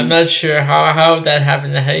mean, yeah, I'm not sure how that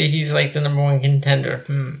happened. He's the number 1 contender.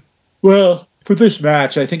 Well, for this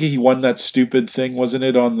match, I think he won that stupid thing, wasn't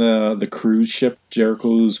it, on the cruise ship,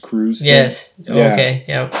 Jericho's cruise thing? Yes. Yeah. Okay.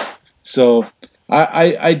 Yep. So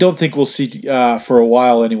I don't think we'll see for a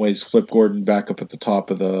while, anyways. Flip Gordon back up at the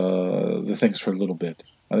top of the things for a little bit.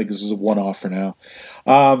 I think this is a one-off for now.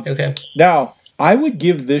 Okay. Now I would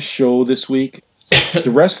give this show this week.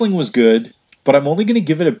 The wrestling was good, but I'm only going to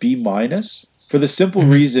give it a B- for the simple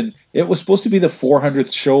reason it was supposed to be the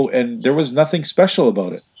 400th show, and there was nothing special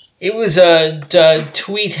about it. It was a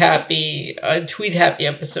tweet happy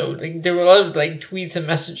episode. There were a lot of tweets and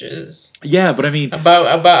messages. Yeah, but I mean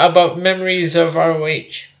about memories of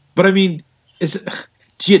ROH. But I mean, is it,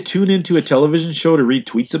 do you tune into a television show to read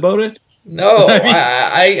tweets about it? No, I mean-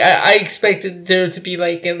 I expected there to be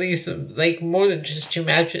like at least like more than just 2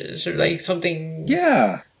 matches or like something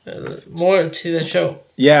Yeah. more to the show.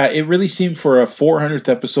 Yeah, it really seemed for a 400th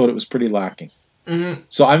episode, it was pretty lacking. Mm-hmm.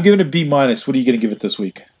 So I'm giving it a B-. What are you going to give it this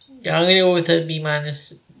week? Yeah, I'm gonna go with a B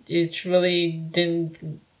minus. It really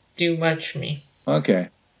didn't do much for me. Okay.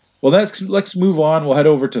 Well, let's move on. We'll head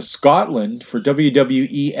over to Scotland for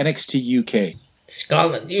WWE NXT UK.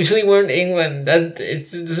 Scotland. Usually we're in England.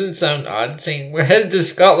 It doesn't sound odd saying we're headed to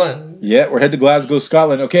Scotland. Yeah, we're headed to Glasgow,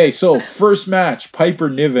 Scotland. Okay, so first match,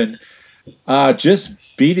 Piper Niven just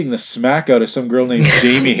beating the smack out of some girl named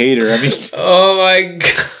Jamie Hayter. I mean, Oh my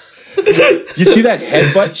god. you see that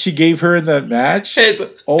headbutt she gave her in that match?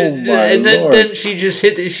 Oh my and then, Lord. then she just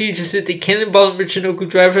hit the cannonball Michinoku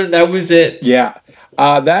driver and that was it. Yeah.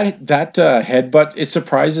 That headbutt, it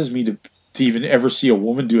surprises me to even ever see a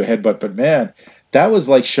woman do a headbutt, but man, that was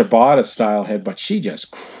like Shibata style headbutt. She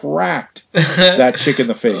just cracked that chick in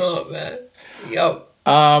the face. Oh man. Yup.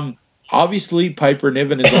 Obviously, Piper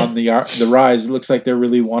Niven is on the rise. It looks like they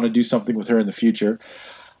really want to do something with her in the future.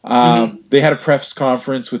 They had a press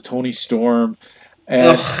conference with Tony Storm.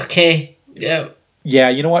 And Okay. Yeah. yeah,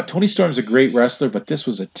 you know what? Tony Storm's a great wrestler, but this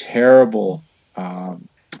was a terrible,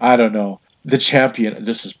 I don't know. The champion,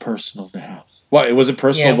 this is personal now. What, it wasn't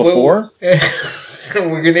personal before?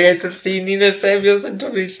 We're gonna get to see Nina Samuels and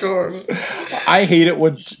Tony Storm. I hate it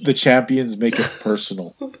when the champions make it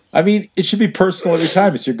personal. I mean, it should be personal every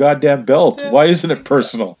time. It's your goddamn belt. Why isn't it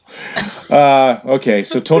personal? Okay,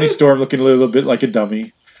 so Tony Storm looking a little bit like a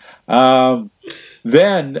dummy.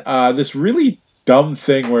 Then this really dumb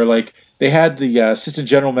thing where like they had the assistant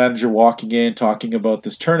general manager walking in talking about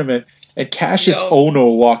this tournament, and Cassius Ono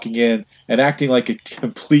walking in and acting like a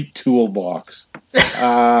complete toolbox.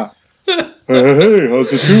 Hey,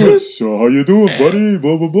 how's it doing? So how you doing, buddy?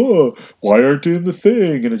 Blah, blah, blah. Why aren't you in the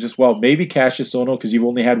thing? And it just, well, maybe Cassius Ono, because you've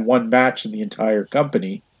only had one match in the entire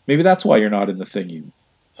company. Maybe that's why you're not in the thing, you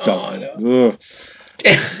dumb. Ugh.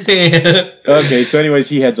 Okay, so anyways,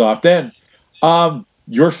 he heads off. Then,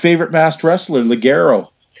 your favorite masked wrestler, Ligero,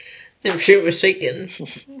 I'm sure it was taken.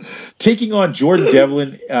 taking on Jordan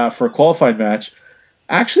Devlin for a qualifying match.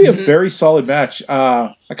 Actually, a very solid match.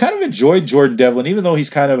 I kind of enjoyed Jordan Devlin, even though he's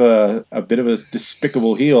kind of a bit of a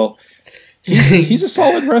despicable heel. He's a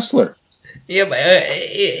solid wrestler. Yeah, but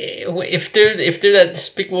if they're that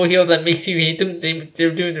despicable heel that makes you hate them,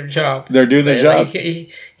 they're doing their job. They're doing their job.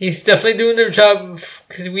 He's definitely doing their job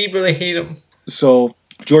because we really hate him. So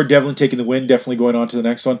Jordan Devlin taking the win, definitely going on to the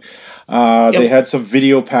next one. They had some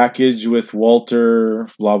video package with Walter,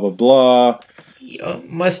 blah, blah, blah.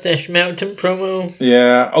 Mustache Mountain promo.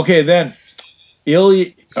 Yeah. Okay, then Ilya,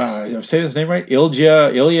 I'm saying his name right?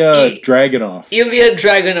 Ilya Dragunov. Ilya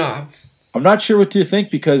Dragunov. I'm not sure what to think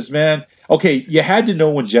because, man, okay, you had to know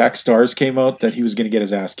when Jack Stars came out that he was going to get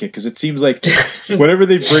his ass kicked because it seems like whenever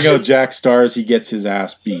they bring out Jack Stars, he gets his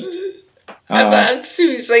ass beat. I'm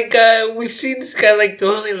serious. Like, we've seen this guy like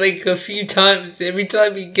only like a few times. Every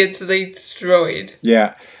time he gets like destroyed.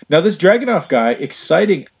 Yeah. Now this Dragunov guy,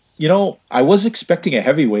 exciting. You know, I was expecting a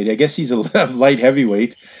heavyweight. I guess he's a light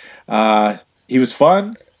heavyweight. He was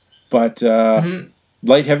fun, but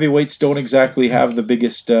light heavyweights don't exactly have the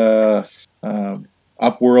biggest up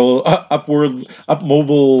mobile,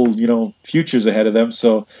 futures ahead of them.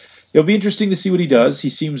 So it'll be interesting to see what he does. He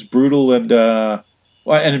seems brutal and brutal.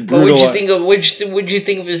 What'd you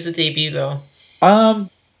think of his debut though? I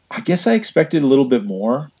guess I expected a little bit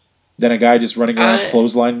more than a guy just running around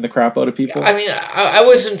clotheslining the crap out of people. I mean, I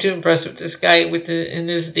wasn't too impressed with this guy in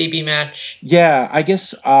his debut match. Yeah, I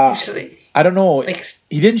guess I don't know. Like,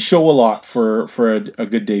 he didn't show a lot for a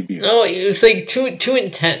good debut. No, it was like too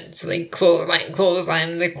intense. Like clothesline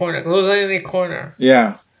in the corner.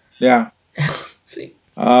 Yeah. See.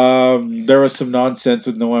 There was some nonsense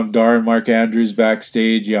with Noam Dar and Mark Andrews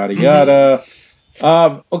backstage, yada yada.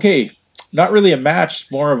 Okay, not really a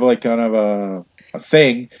match, more of like kind of a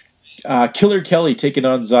thing. Killer Kelly taking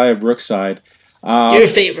on Zaya Brookside. Your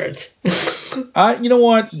favorite. You know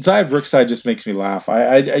what? Zaya Brookside just makes me laugh.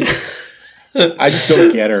 I just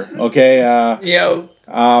don't get her. Okay.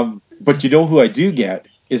 But you know who I do get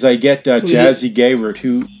is I get Jazzy Gabbert,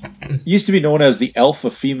 who used to be known as the alpha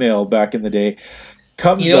female back in the day.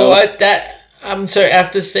 You know what? I'm sorry. I have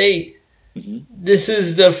to say, this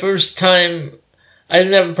is the first time I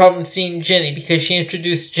didn't have a problem seeing Jenny because she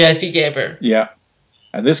introduced Jazzy Gabbert. Yeah.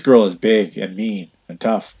 And this girl is big and mean and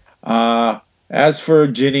tough. As for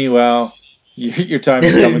Ginny, well, your time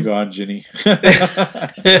is come and gone, Ginny.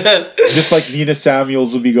 Just like Nina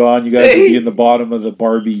Samuels will be gone, you guys will be in the bottom of the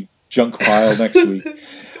Barbie junk pile next week.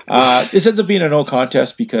 This ends up being a no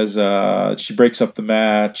contest because she breaks up the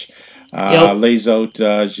match. Lays out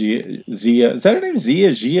Zia. Is that her name?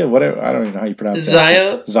 Zia? Whatever. I don't even know how you pronounce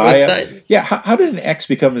that. Zaya. Yeah. How did an X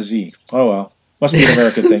become a Z? Oh, well. Must be an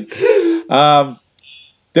American thing.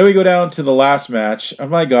 Then we go down to the last match. Oh,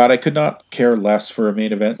 my God. I could not care less for a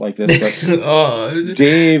main event like this. But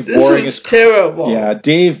Dave Boring is terrible. Yeah.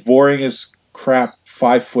 Dave Boring is crap.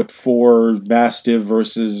 5'4" Mastiff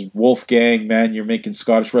versus Wolfgang. Man, you're making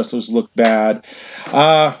Scottish wrestlers look bad.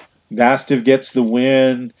 Mastiff gets the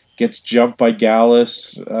win. Gets jumped by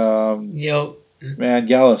Gallus. Man,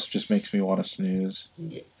 Gallus just makes me want to snooze.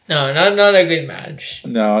 No, not a good match.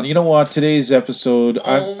 No, you know what? Today's episode,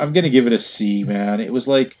 I'm gonna give it a C, man. It was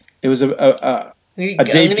a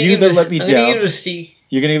debut that let me down. I'm gonna give it a C.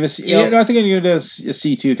 You're gonna give it a C. Yep. Yeah, no, I think I'm gonna give it a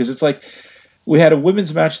C too, because it's like we had a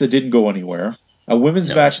women's match that didn't go anywhere, a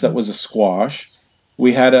women's match that was a squash.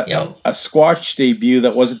 We had a squash debut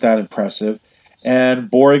that wasn't that impressive,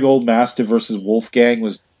 and boring old Mastiff versus Wolfgang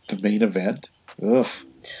was the main event. Ugh.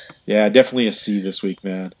 Yeah, definitely a C this week,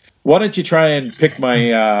 man. Why don't you try and pick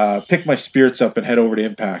my spirits up and head over to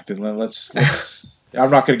Impact, and let's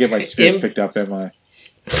I'm not going to get my spirits picked up, am I?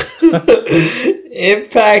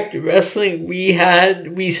 Impact Wrestling.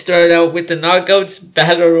 We started out with the Knockouts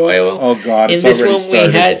Battle Royal. Oh God! In this one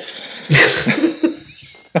started.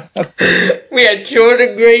 we had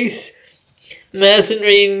Jordan Grace, Madison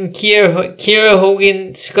Rayne, Kiera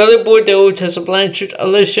Hogan, Scarlett Bordeaux, Tessa Blanchard,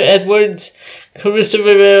 Alicia Edwards, Carissa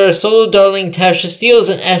Rivera, Solo Darling, Tasha Steeles,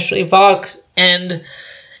 and Ashley Fox. And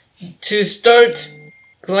to start,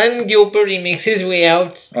 Glenn Gilbert, he makes his way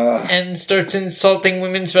out and starts insulting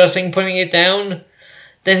women's wrestling, putting it down.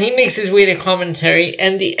 Then he makes his way to commentary.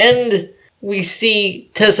 And the end, we see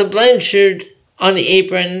Tessa Blanchard on the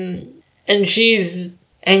apron, and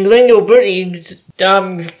Glenn Gilbert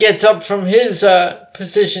gets up from his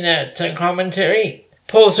position at commentary,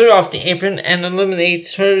 pulls her off the apron and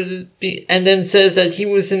eliminates her, and then says that he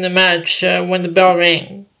was in the match when the bell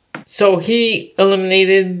rang. So he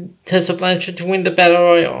eliminated Tessa Blanchard to win the Battle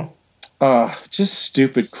Royal. Just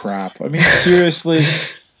stupid crap. I mean, seriously,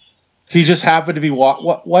 he just happened to be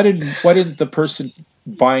why didn't the person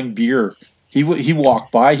buying beer? He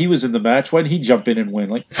walked by. He was in the match. Why did he jump in and win?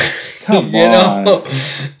 Like, come on.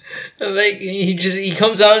 Like he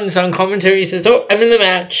comes out and it's on commentary. He says, "Oh, I'm in the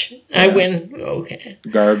match. I win." Okay.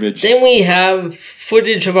 Garbage. Then we have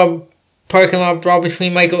footage of a parking lot brawl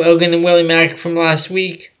between Michael Elgin and Willie Mack from last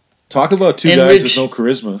week. Talk about two guys with no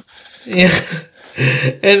charisma. Yeah.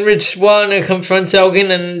 And Rich Swann confronts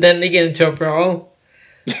Elgin, and then they get into a brawl.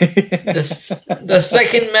 The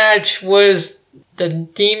second match was the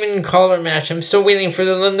Demon Collar match. I'm still waiting for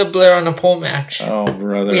the Linda Blair on a pole match. Oh,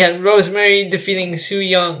 brother. We had Rosemary defeating Sue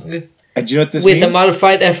Young. And do you know what this means? With a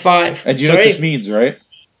modified F5. And do you know what this means, right?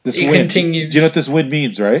 This it win. Continues. Do you know what this win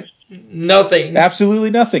means, right? Nothing.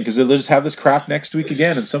 Absolutely nothing, because they'll just have this crap next week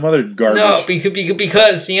again and some other garbage. No,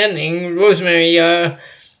 because the ending, Rosemary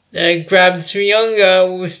grabbed Sue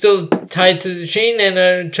Young, was still tied to the chain,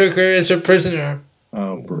 and took her as her prisoner.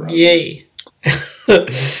 Oh, brother. Yay.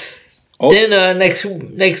 Then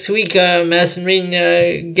next week, Madison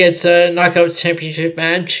Rayne gets a Knockouts Championship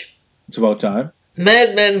match. It's about time.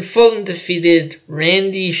 Madman Fulton defeated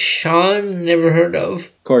Randy Shawn, never heard of.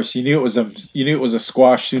 Of course, you knew it was a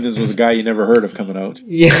squash soon as it was a guy you never heard of coming out.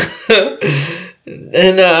 Yeah.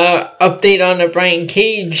 And update on Brian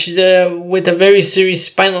Cage with a very serious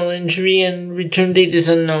spinal injury, and return date is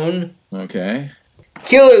unknown. Okay.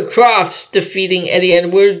 Killer Crofts defeating Eddie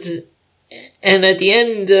Edwards, and at the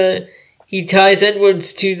end, he ties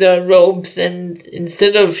Edwards to the ropes, and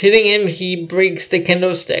instead of hitting him, he breaks the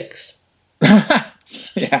kendo sticks.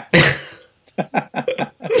 Yeah.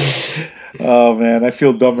 Oh man, I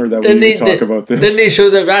feel dumber that we even talk about this. Then they show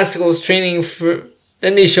the Rascals training for.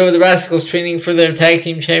 Then they show the Rascals training for their tag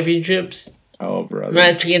team championships. Oh brother!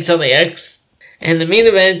 Match against LAX, and the main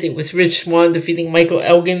event, it was Rich Swann defeating Michael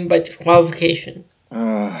Elgin by disqualification.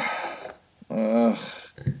 Oh.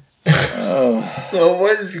 So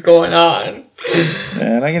what is going on?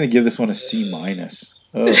 Man, I'm gonna give this one a C minus.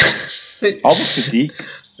 Almost a D.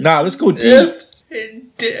 Nah, let's go D.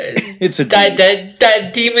 It's a D.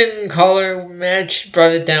 That Demon Collar match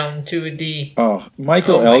brought it down to a D. Oh,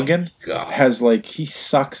 Michael Elgin has he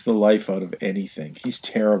sucks the life out of anything. He's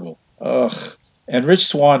terrible. Ugh. And Rich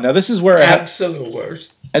Swann. Now this is where absolute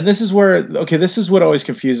worst. And this is where this is what always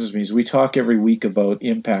confuses me. Is we talk every week about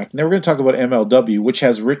Impact. Now we're going to talk about MLW, which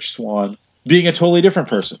has Rich Swann being a totally different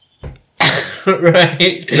person. Right.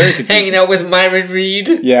 Very confusing. Hanging out with Myron Reed.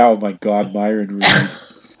 Yeah. Oh my God, Myron Reed.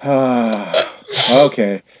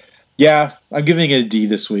 Okay. Yeah, I'm giving it a D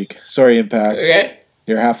this week. Sorry, Impact. Okay.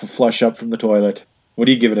 You're half a flush up from the toilet. What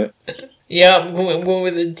are you giving it? Yeah, I'm going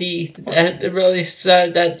with a D. That really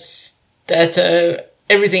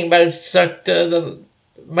everything about it sucked. The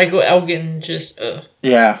Michael Elgin just.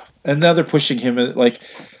 Yeah, and now they're pushing him. Like,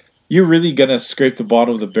 you're really gonna scrape the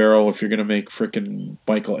bottom of the barrel if you're gonna make frickin'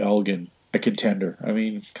 Michael Elgin a contender. I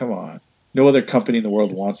mean, come on. No other company in the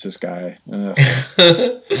world wants this guy.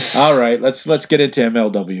 All right, let's get into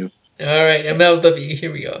MLW. All right, MLW.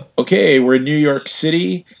 Here we go. Okay, we're in New York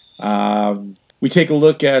City. We take a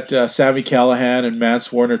look at Sami Callihan and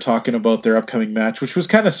Mance Warner talking about their upcoming match, which was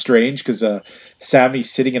kind of strange because Sami's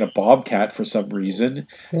sitting in a bobcat for some reason.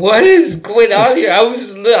 What is going on here? I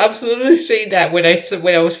was literally saying that when I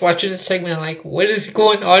was watching the segment. I'm like, what is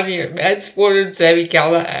going on here? Mance Warner and Sami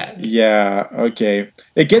Callihan. Yeah, okay.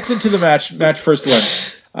 It gets into the match first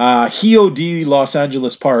one. Hio D. Los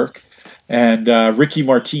Angeles Park and Ricky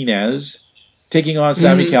Martinez taking on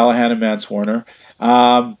Sami Callihan and Mance Warner.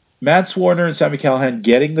 Mance Warner and Sami Callihan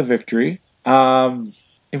getting the victory.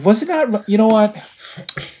 It wasn't that. You know what?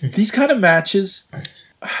 These kind of matches,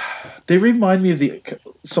 they remind me of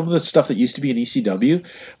some of the stuff that used to be in ECW,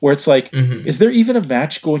 where it's like, is there even a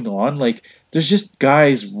match going on? Like, there's just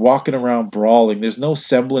guys walking around brawling. There's no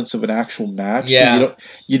semblance of an actual match. Yeah. So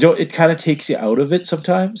you don't. It kind of takes you out of it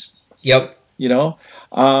sometimes. Yep. You know.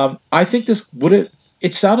 I think this would have.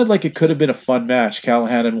 It sounded like it could have been a fun match.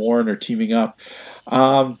 Callihan and Warner teaming up.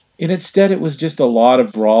 And instead, it was just a lot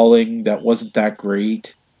of brawling that wasn't that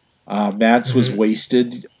great. Mance was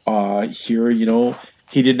wasted here. You know,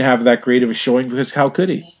 he didn't have that great of a showing because how could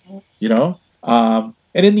he? You know.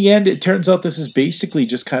 And in the end, it turns out this is basically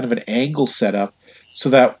just kind of an angle setup so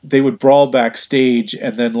that they would brawl backstage,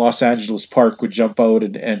 and then Los Angeles Park would jump out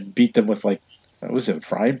and beat them with, like, what was it, a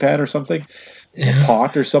frying pan or something? A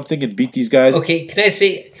pot or something, and beat these guys. Okay, can I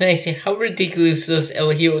say how ridiculous does the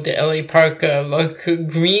LA Park look?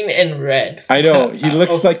 Green and red. I know, he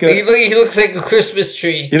looks like he looks like a Christmas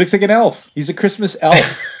tree. He looks like an elf. He's a Christmas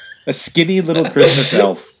elf, a skinny little Christmas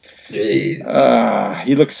elf. He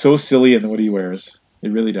looks so silly in what he wears.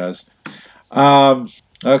 It really does.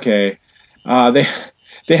 Okay, they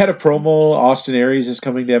had a promo. Austin Aries is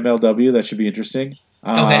coming to MLW. That should be interesting.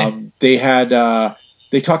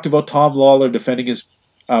 They talked about Tom Lawler defending his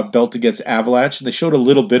belt against Avalanche, and they showed a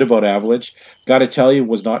little bit about Avalanche. Got to tell you,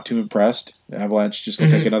 was not too impressed. Avalanche just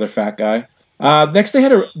looked like another fat guy. Next, they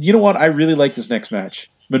had you know what? I really like this next match.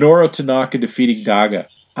 Minoru Tanaka defeating Daga.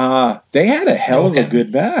 They had a hell of a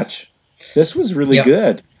good match. This was really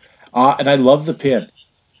good. And I love the pin.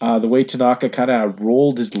 The way Tanaka kind of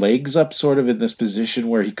rolled his legs up sort of in this position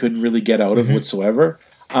where he couldn't really get out of whatsoever.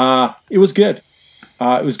 It was good.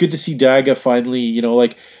 It was good to see Daga finally, you know,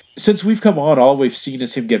 like, since we've come on, all we've seen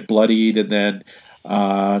is him get bloodied and then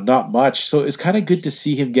not much. So it's kind of good to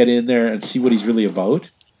see him get in there and see what he's really about.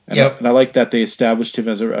 And I like that they established him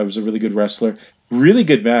as a really good wrestler. Really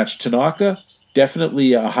good match. Tanaka,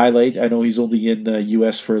 definitely a highlight. I know he's only in the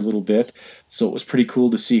U.S. for a little bit, so it was pretty cool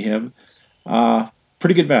to see him.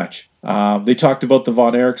 Pretty good match. They talked about the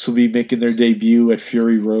Von Erichs will be making their debut at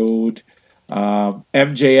Fury Road.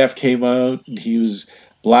 MJF came out and he was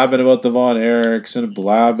blabbing about the Von Erichs and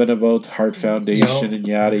blabbing about Heart Foundation and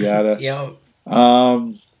yada yada.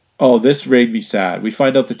 This made me sad. We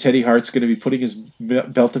find out that Teddy Hart's going to be putting his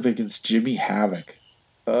belt up against Jimmy Havoc.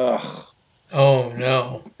 Ugh. Oh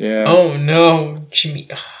no. Yeah. Oh no, Jimmy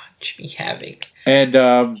Havoc. And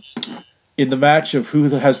in the match of who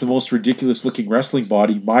has the most ridiculous looking wrestling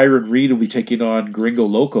body, Myron Reed will be taking on Gringo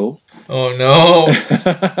Loco. Oh no.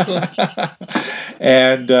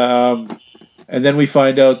 And then we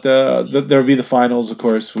find out that there'll be the finals, of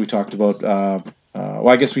course. We talked about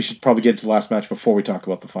I guess we should probably get into the last match before we talk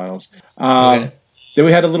about the finals. Then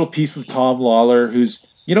we had a little piece with Tom Lawler, who's,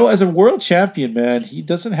 you know, as a world champion, man, he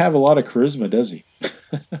doesn't have a lot of charisma, does he?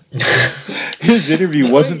 His interview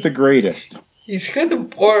wasn't the greatest. He's kind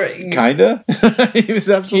of boring. Kinda? He was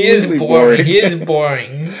absolutely boring. He is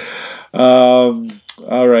boring. All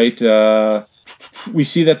right. We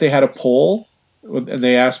see that they had a poll, and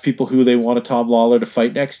they asked people who they wanted Tom Lawler to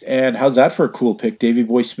fight next. And how's that for a cool pick? Davey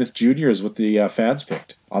Boy Smith Jr. is what the fans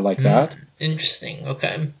picked. I like that. Interesting.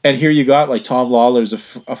 Okay. And here you got, like, Tom Lawler's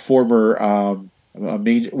a former, what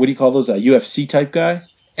do you call those? A UFC type guy?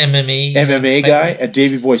 MMA guy. And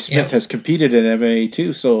Davey Boy Smith has competed in MMA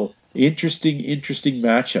too. So interesting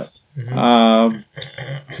matchup.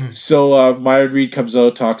 So Myron Reed comes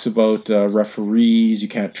out, talks about referees. You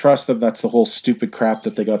can't trust them. That's the whole stupid crap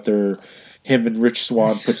that they got him and Rich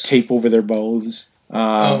Swann put tape over their mouths.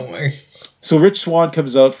 So Rich Swann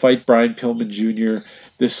comes out, fight Brian Pillman Jr.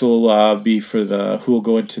 This will be for who will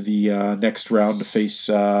go into the next round to face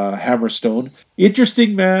Hammerstone.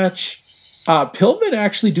 Interesting match. Pillman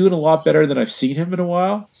actually doing a lot better than I've seen him in a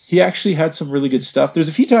while. He actually had some really good stuff. There's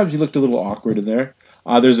a few times he looked a little awkward in there.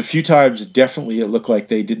 There's a few times definitely it looked like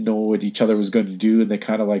they didn't know what each other was going to do, and they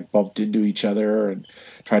kind of like bumped into each other and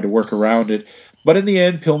tried to work around it. But in the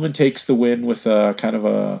end, Pillman takes the win with kind of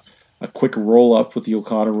a quick roll up with the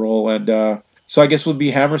O'Connor roll. And so I guess it would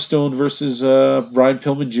be Hammerstone versus Brian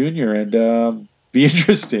Pillman Jr. and be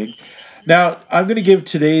interesting. Now, I'm going to give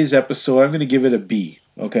today's episode, I'm going to give it a B.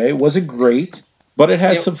 Okay? It wasn't great, but it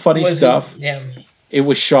had some funny stuff. Yeah. It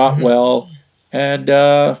was shot well. And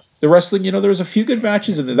the wrestling, there was a few good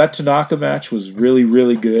matches in there. That Tanaka match was really,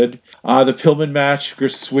 really good. The Pillman match,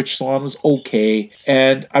 Switch Salon was okay.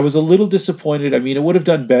 And I was a little disappointed. I mean, it would have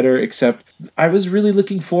done better, except I was really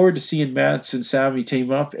looking forward to seeing Mance and Sammy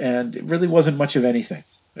team up, and it really wasn't much of anything,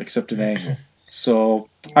 except an angle. So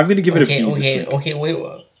I'm going to give it a B this week. Okay, wait.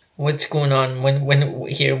 What's going on when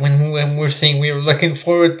we're saying we were looking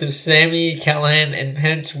forward to Sammy Callahan and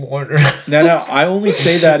Mance Warner? No, I only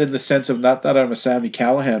say that in the sense of not that I'm a Sammy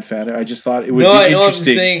Callahan fan. I just thought it would be interesting. What I'm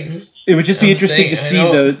saying. It would just be interesting to see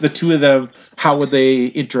the two of them, how would they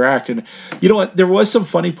interact. And you know what? There was some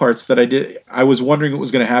funny parts that I was wondering what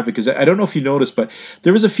was going to happen, because I don't know if you noticed, but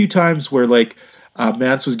there was a few times where like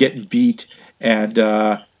Mance was getting beat and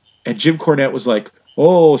Jim Cornette was like,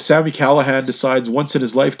 oh, Sammy Callahan decides once in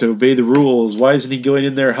his life to obey the rules. Why isn't he going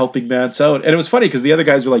in there helping Mance out? And it was funny because the other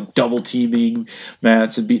guys were like double teaming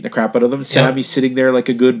Mance and beating the crap out of them. Sammy's sitting there like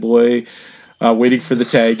a good boy, waiting for the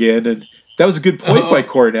tag in. And that was a good point by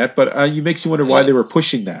Cornette, but it makes you wonder why they were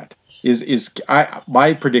pushing that.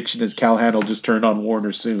 My prediction is Callahan will just turn on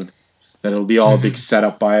Warner soon. That it'll be all a big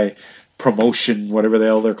setup by promotion, whatever the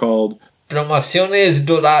hell they're called. Promociones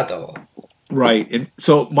Dorado. Right. And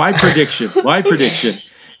so my prediction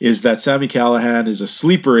is that Sammy Callahan is a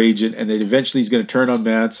sleeper agent, and that eventually he's going to turn on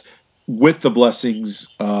Mance with the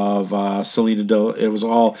blessings of Selena Del. It was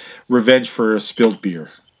all revenge for spilled beer.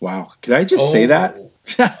 Wow. Can I just say that?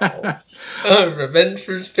 Revenge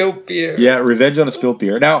for spilled beer. Yeah, revenge on a spilled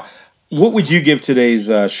beer. Now, what would you give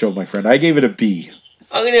today's show, my friend? I gave it a B.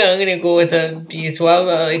 I'm gonna go with a B as well.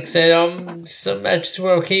 Like I said, some matches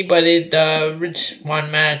were okay, but Rich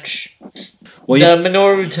Swann match, the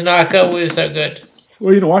Minoru Tanaka was good.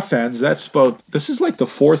 Well, you know what, fans? This is like the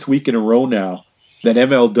fourth week in a row now that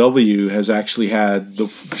MLW has actually had the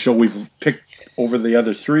show we've picked over the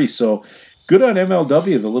other three. So good on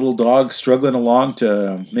MLW, the little dog struggling along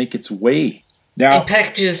to make its way. Now,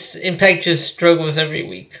 Impact just struggles every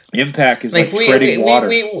week. Impact is like treading water.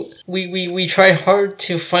 We try hard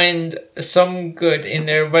to find some good in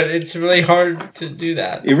there, but it's really hard to do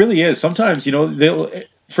that. It really is. Sometimes,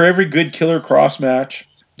 for every good Killer Cross match,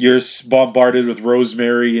 you're bombarded with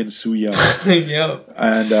Rosemary and Su Yung. Yep.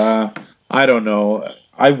 And I don't know.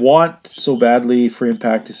 I want so badly for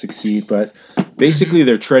Impact to succeed, but basically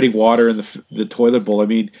they're treading water in the toilet bowl. I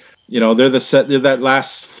mean, they're that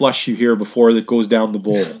last flush you hear before that goes down the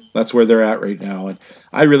bowl. That's where they're at right now, and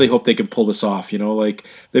I really hope they can pull this off. Like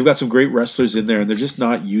they've got some great wrestlers in there, and they're just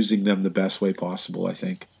not using them the best way possible, I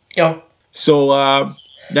think. Yeah. So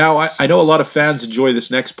now I know a lot of fans enjoy this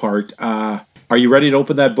next part. Are you ready to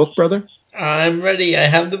open that book, brother? I'm ready. I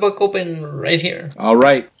have the book open right here. All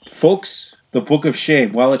right, folks. The Book of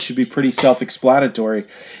Shame. Well, it should be pretty self-explanatory.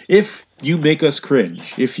 If you make us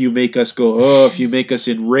cringe, if you make us go, if you make us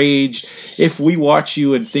enraged, if we watch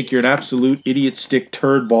you and think you're an absolute idiot stick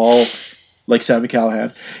turd ball like Sammy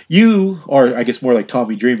Callahan, or I guess more like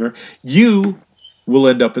Tommy Dreamer, you will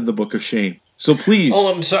end up in the Book of Shame. So please.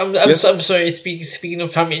 Oh, I'm sorry. I'm sorry. Speaking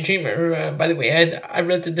of Tommy Dreamer, by the way, I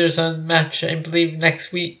read that there's a match, I believe,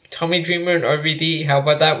 next week. Tommy Dreamer and RVD. How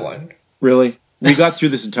about that one? Really? We got through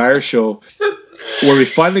this entire show where we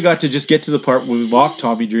finally got to just get to the part where we mocked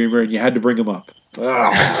Tommy Dreamer and you had to bring him up.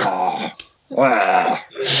 The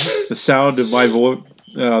sound of my voice.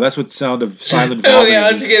 That's what the sound of silent vomiting. Oh yeah,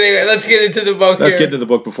 let's get into the book. Let's get into the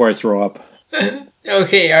book before I throw up.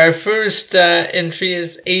 Okay, our first entry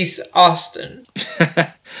is Ace Austin.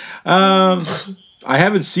 I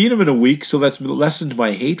haven't seen him in a week, so that's lessened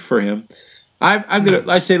my hate for him.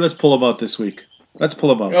 I say let's pull him out this week. Let's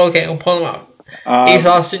pull him out. Okay, we'll pull him out. Ace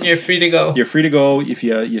Austin, you're free to go. You're free to go. If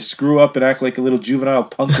you screw up and act like a little juvenile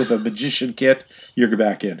punk with a magician kit, you're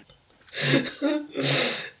back in.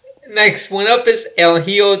 Next one up is El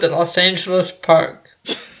Hijo de Los Angeles Park.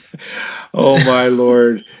 Oh my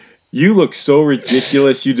lord. You look so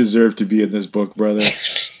ridiculous. You deserve to be in this book, brother.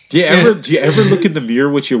 Do you ever look in the mirror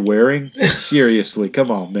what you're wearing? Seriously, come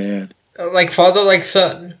on, man. Like father, like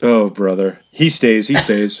son. Oh, brother. He stays.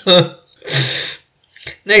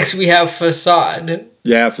 Next, we have Facade.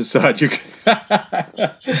 Yeah, Facade, you make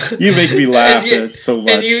me laugh so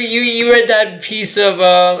much. And you read that piece of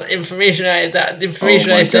information I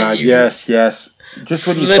sent God, you. yes. Just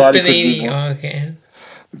when you thought he could be more, okay.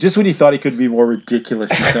 just when you thought he could be more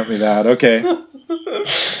ridiculous, he sent me that. Okay.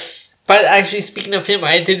 But actually, speaking of him,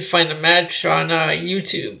 I did find a match on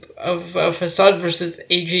YouTube of Facade versus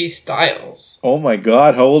AJ Styles. Oh my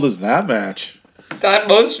God, how old is that match? That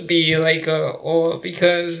must be like old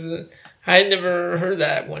because I had never heard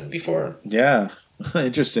that one before. Yeah,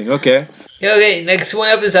 interesting. Okay. Okay, next one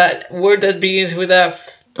up is that word that begins with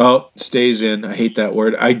F. Oh, stays in. I hate that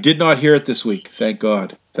word. I did not hear it this week. Thank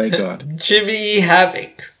God. Jimmy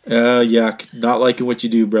Havoc. Yuck. Not liking what you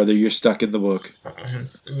do, brother. You're stuck in the book.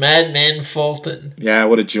 Madman Fulton. Yeah,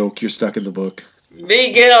 what a joke. You're stuck in the book.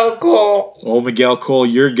 Miguel Cole. Oh, Miguel Cole,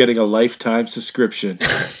 you're getting a lifetime subscription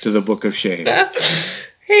to the Book of Shame.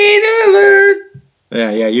 Hey, alert.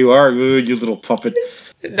 Yeah, you are. Ooh, you little puppet.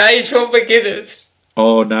 Nigel McGuinness.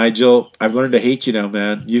 Oh, Nigel, I've learned to hate you now,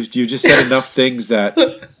 man. You just said enough things that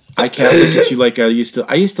I can't look at you like I used to.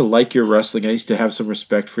 I used to like your wrestling. I used to have some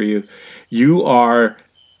respect for you. You are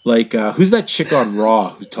like, who's that chick on Raw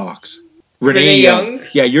who talks? Renee Young.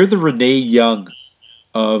 Yeah, you're the Renee Young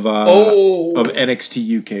of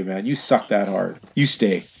NXT UK, man. You suck that hard. You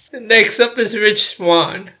stay. Next up is Rich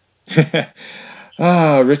Swann.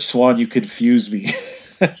 Rich Swann, you confuse me.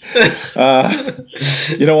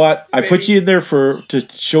 You know what? I put you in there to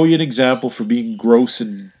show you an example for being gross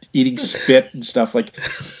and eating spit and stuff. Like,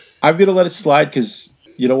 I'm gonna let it slide because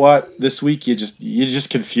you know what? This week you just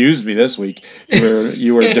confused me. This week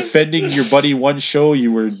you were defending your buddy one show.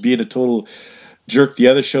 You were being a total jerk the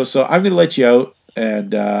other show. So I'm gonna let you out,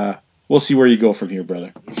 and we'll see where you go from here,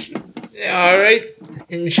 brother. All right.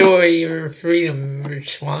 Enjoy your freedom,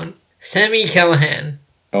 Rich Swann. Sami Callihan.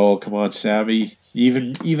 Oh, come on, Sammy.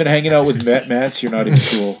 Even hanging out with Mance, you're not even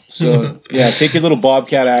cool. So, yeah, take your little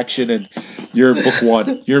Bobcat action and you're book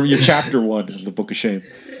one. You're chapter one of the Book of Shame.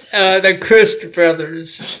 The Christ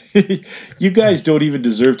brothers. You guys don't even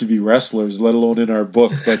deserve to be wrestlers, let alone in our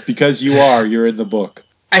book. But because you are, you're in the book.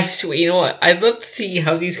 I swear, you know what? I'd love to see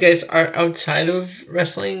how these guys are outside of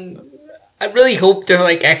wrestling. I really hope they're,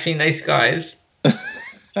 like, actually nice guys.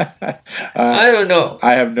 I don't know.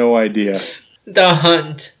 I have no idea. The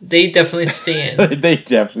Hunt. They definitely stay in.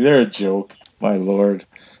 They're a joke. My lord.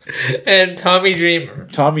 And Tommy Dreamer.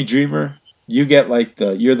 Tommy Dreamer, you get like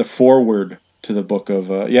you're the foreword to the book of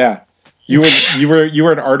you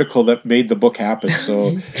were an article that made the book happen.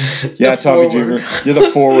 So yeah, Tommy Dreamer, you're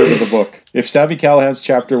the foreword of the book. If Sami Callihan's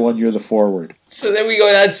chapter 1, you're the foreward. So there we go.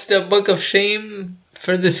 That's the Book of Shame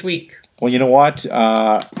for this week. Well, you know what?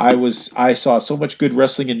 I saw so much good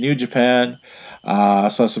wrestling in New Japan. I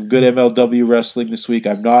saw some good MLW wrestling this week.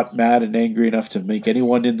 I'm not mad and angry enough to make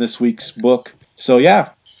anyone in this week's book. So yeah,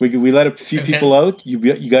 we let a few people out. You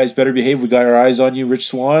guys better behave. We got our eyes on you, Rich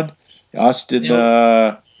Swann, Austin.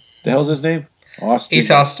 The hell's his name? Austin.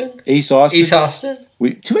 Ace Austin. Ace Austin. Ace Austin.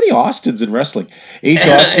 Too many Austins in wrestling. Ace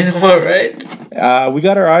Austin. I know, right? We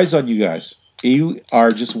got our eyes on you guys. You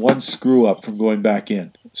are just one screw up from going back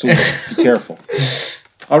in. So be careful.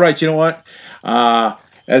 All right, you know what?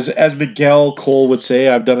 As Miguel Cole would say,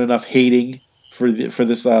 I've done enough hating for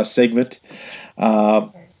this segment.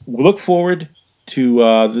 We look forward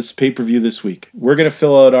to this pay-per-view this week. We're going to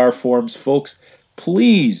fill out our forms, folks.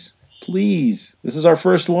 Please, this is our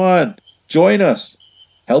first one. Join us.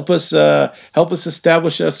 Help us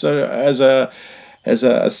establish us as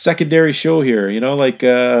a secondary show here, you know, like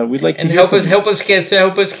we'd like to help us get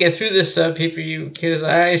through this pay-per-view, because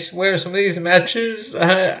I swear some of these matches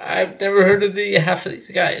I've never heard of half of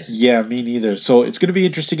these guys. Yeah, me neither. So it's going to be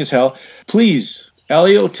interesting as hell. Please,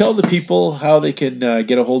 Elio, tell the people how they can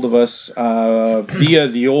get a hold of us via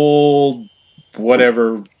the old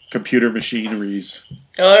whatever computer machineries.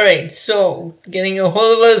 All right, so getting a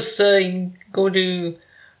hold of us, go to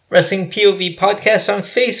Wrestling POV Podcast on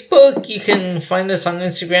Facebook. You can find us on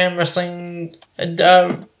Instagram, Wrestling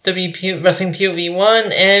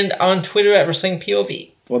POV1, and on Twitter at Wrestling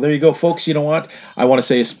POV. Well, there you go, folks. You know what? I want to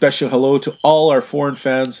say a special hello to all our foreign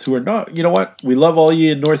fans who are not, you know what? We love all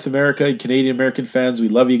you in North America and Canadian American fans. We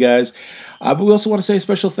love you guys. But we also want to say a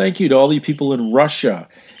special thank you to all you people in Russia,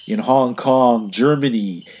 in Hong Kong,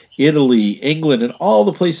 Germany, Italy, England, and all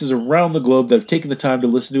the places around the globe that have taken the time to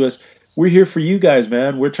listen to us. We're here for you guys,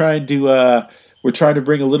 man. We're trying to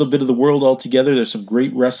bring a little bit of the world all together. There's some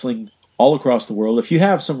great wrestling all across the world. If you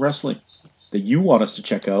have some wrestling that you want us to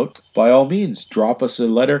check out, by all means, drop us a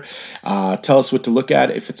letter. Tell us what to look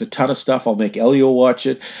at. If it's a ton of stuff, I'll make Elio watch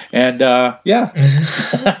it. And yeah,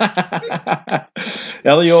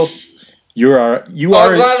 Elio, I'll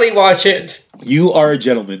gladly watch it. You are a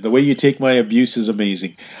gentleman. The way you take my abuse is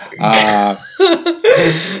amazing.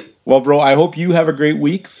 Well, bro, I hope you have a great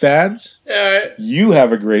week, fans. All right. You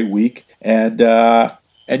have a great week, and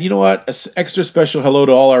you know what? An extra special hello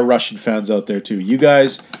to all our Russian fans out there too. You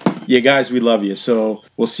guys, we love you. So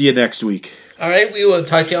we'll see you next week. All right, we will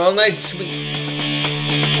talk to you all next week.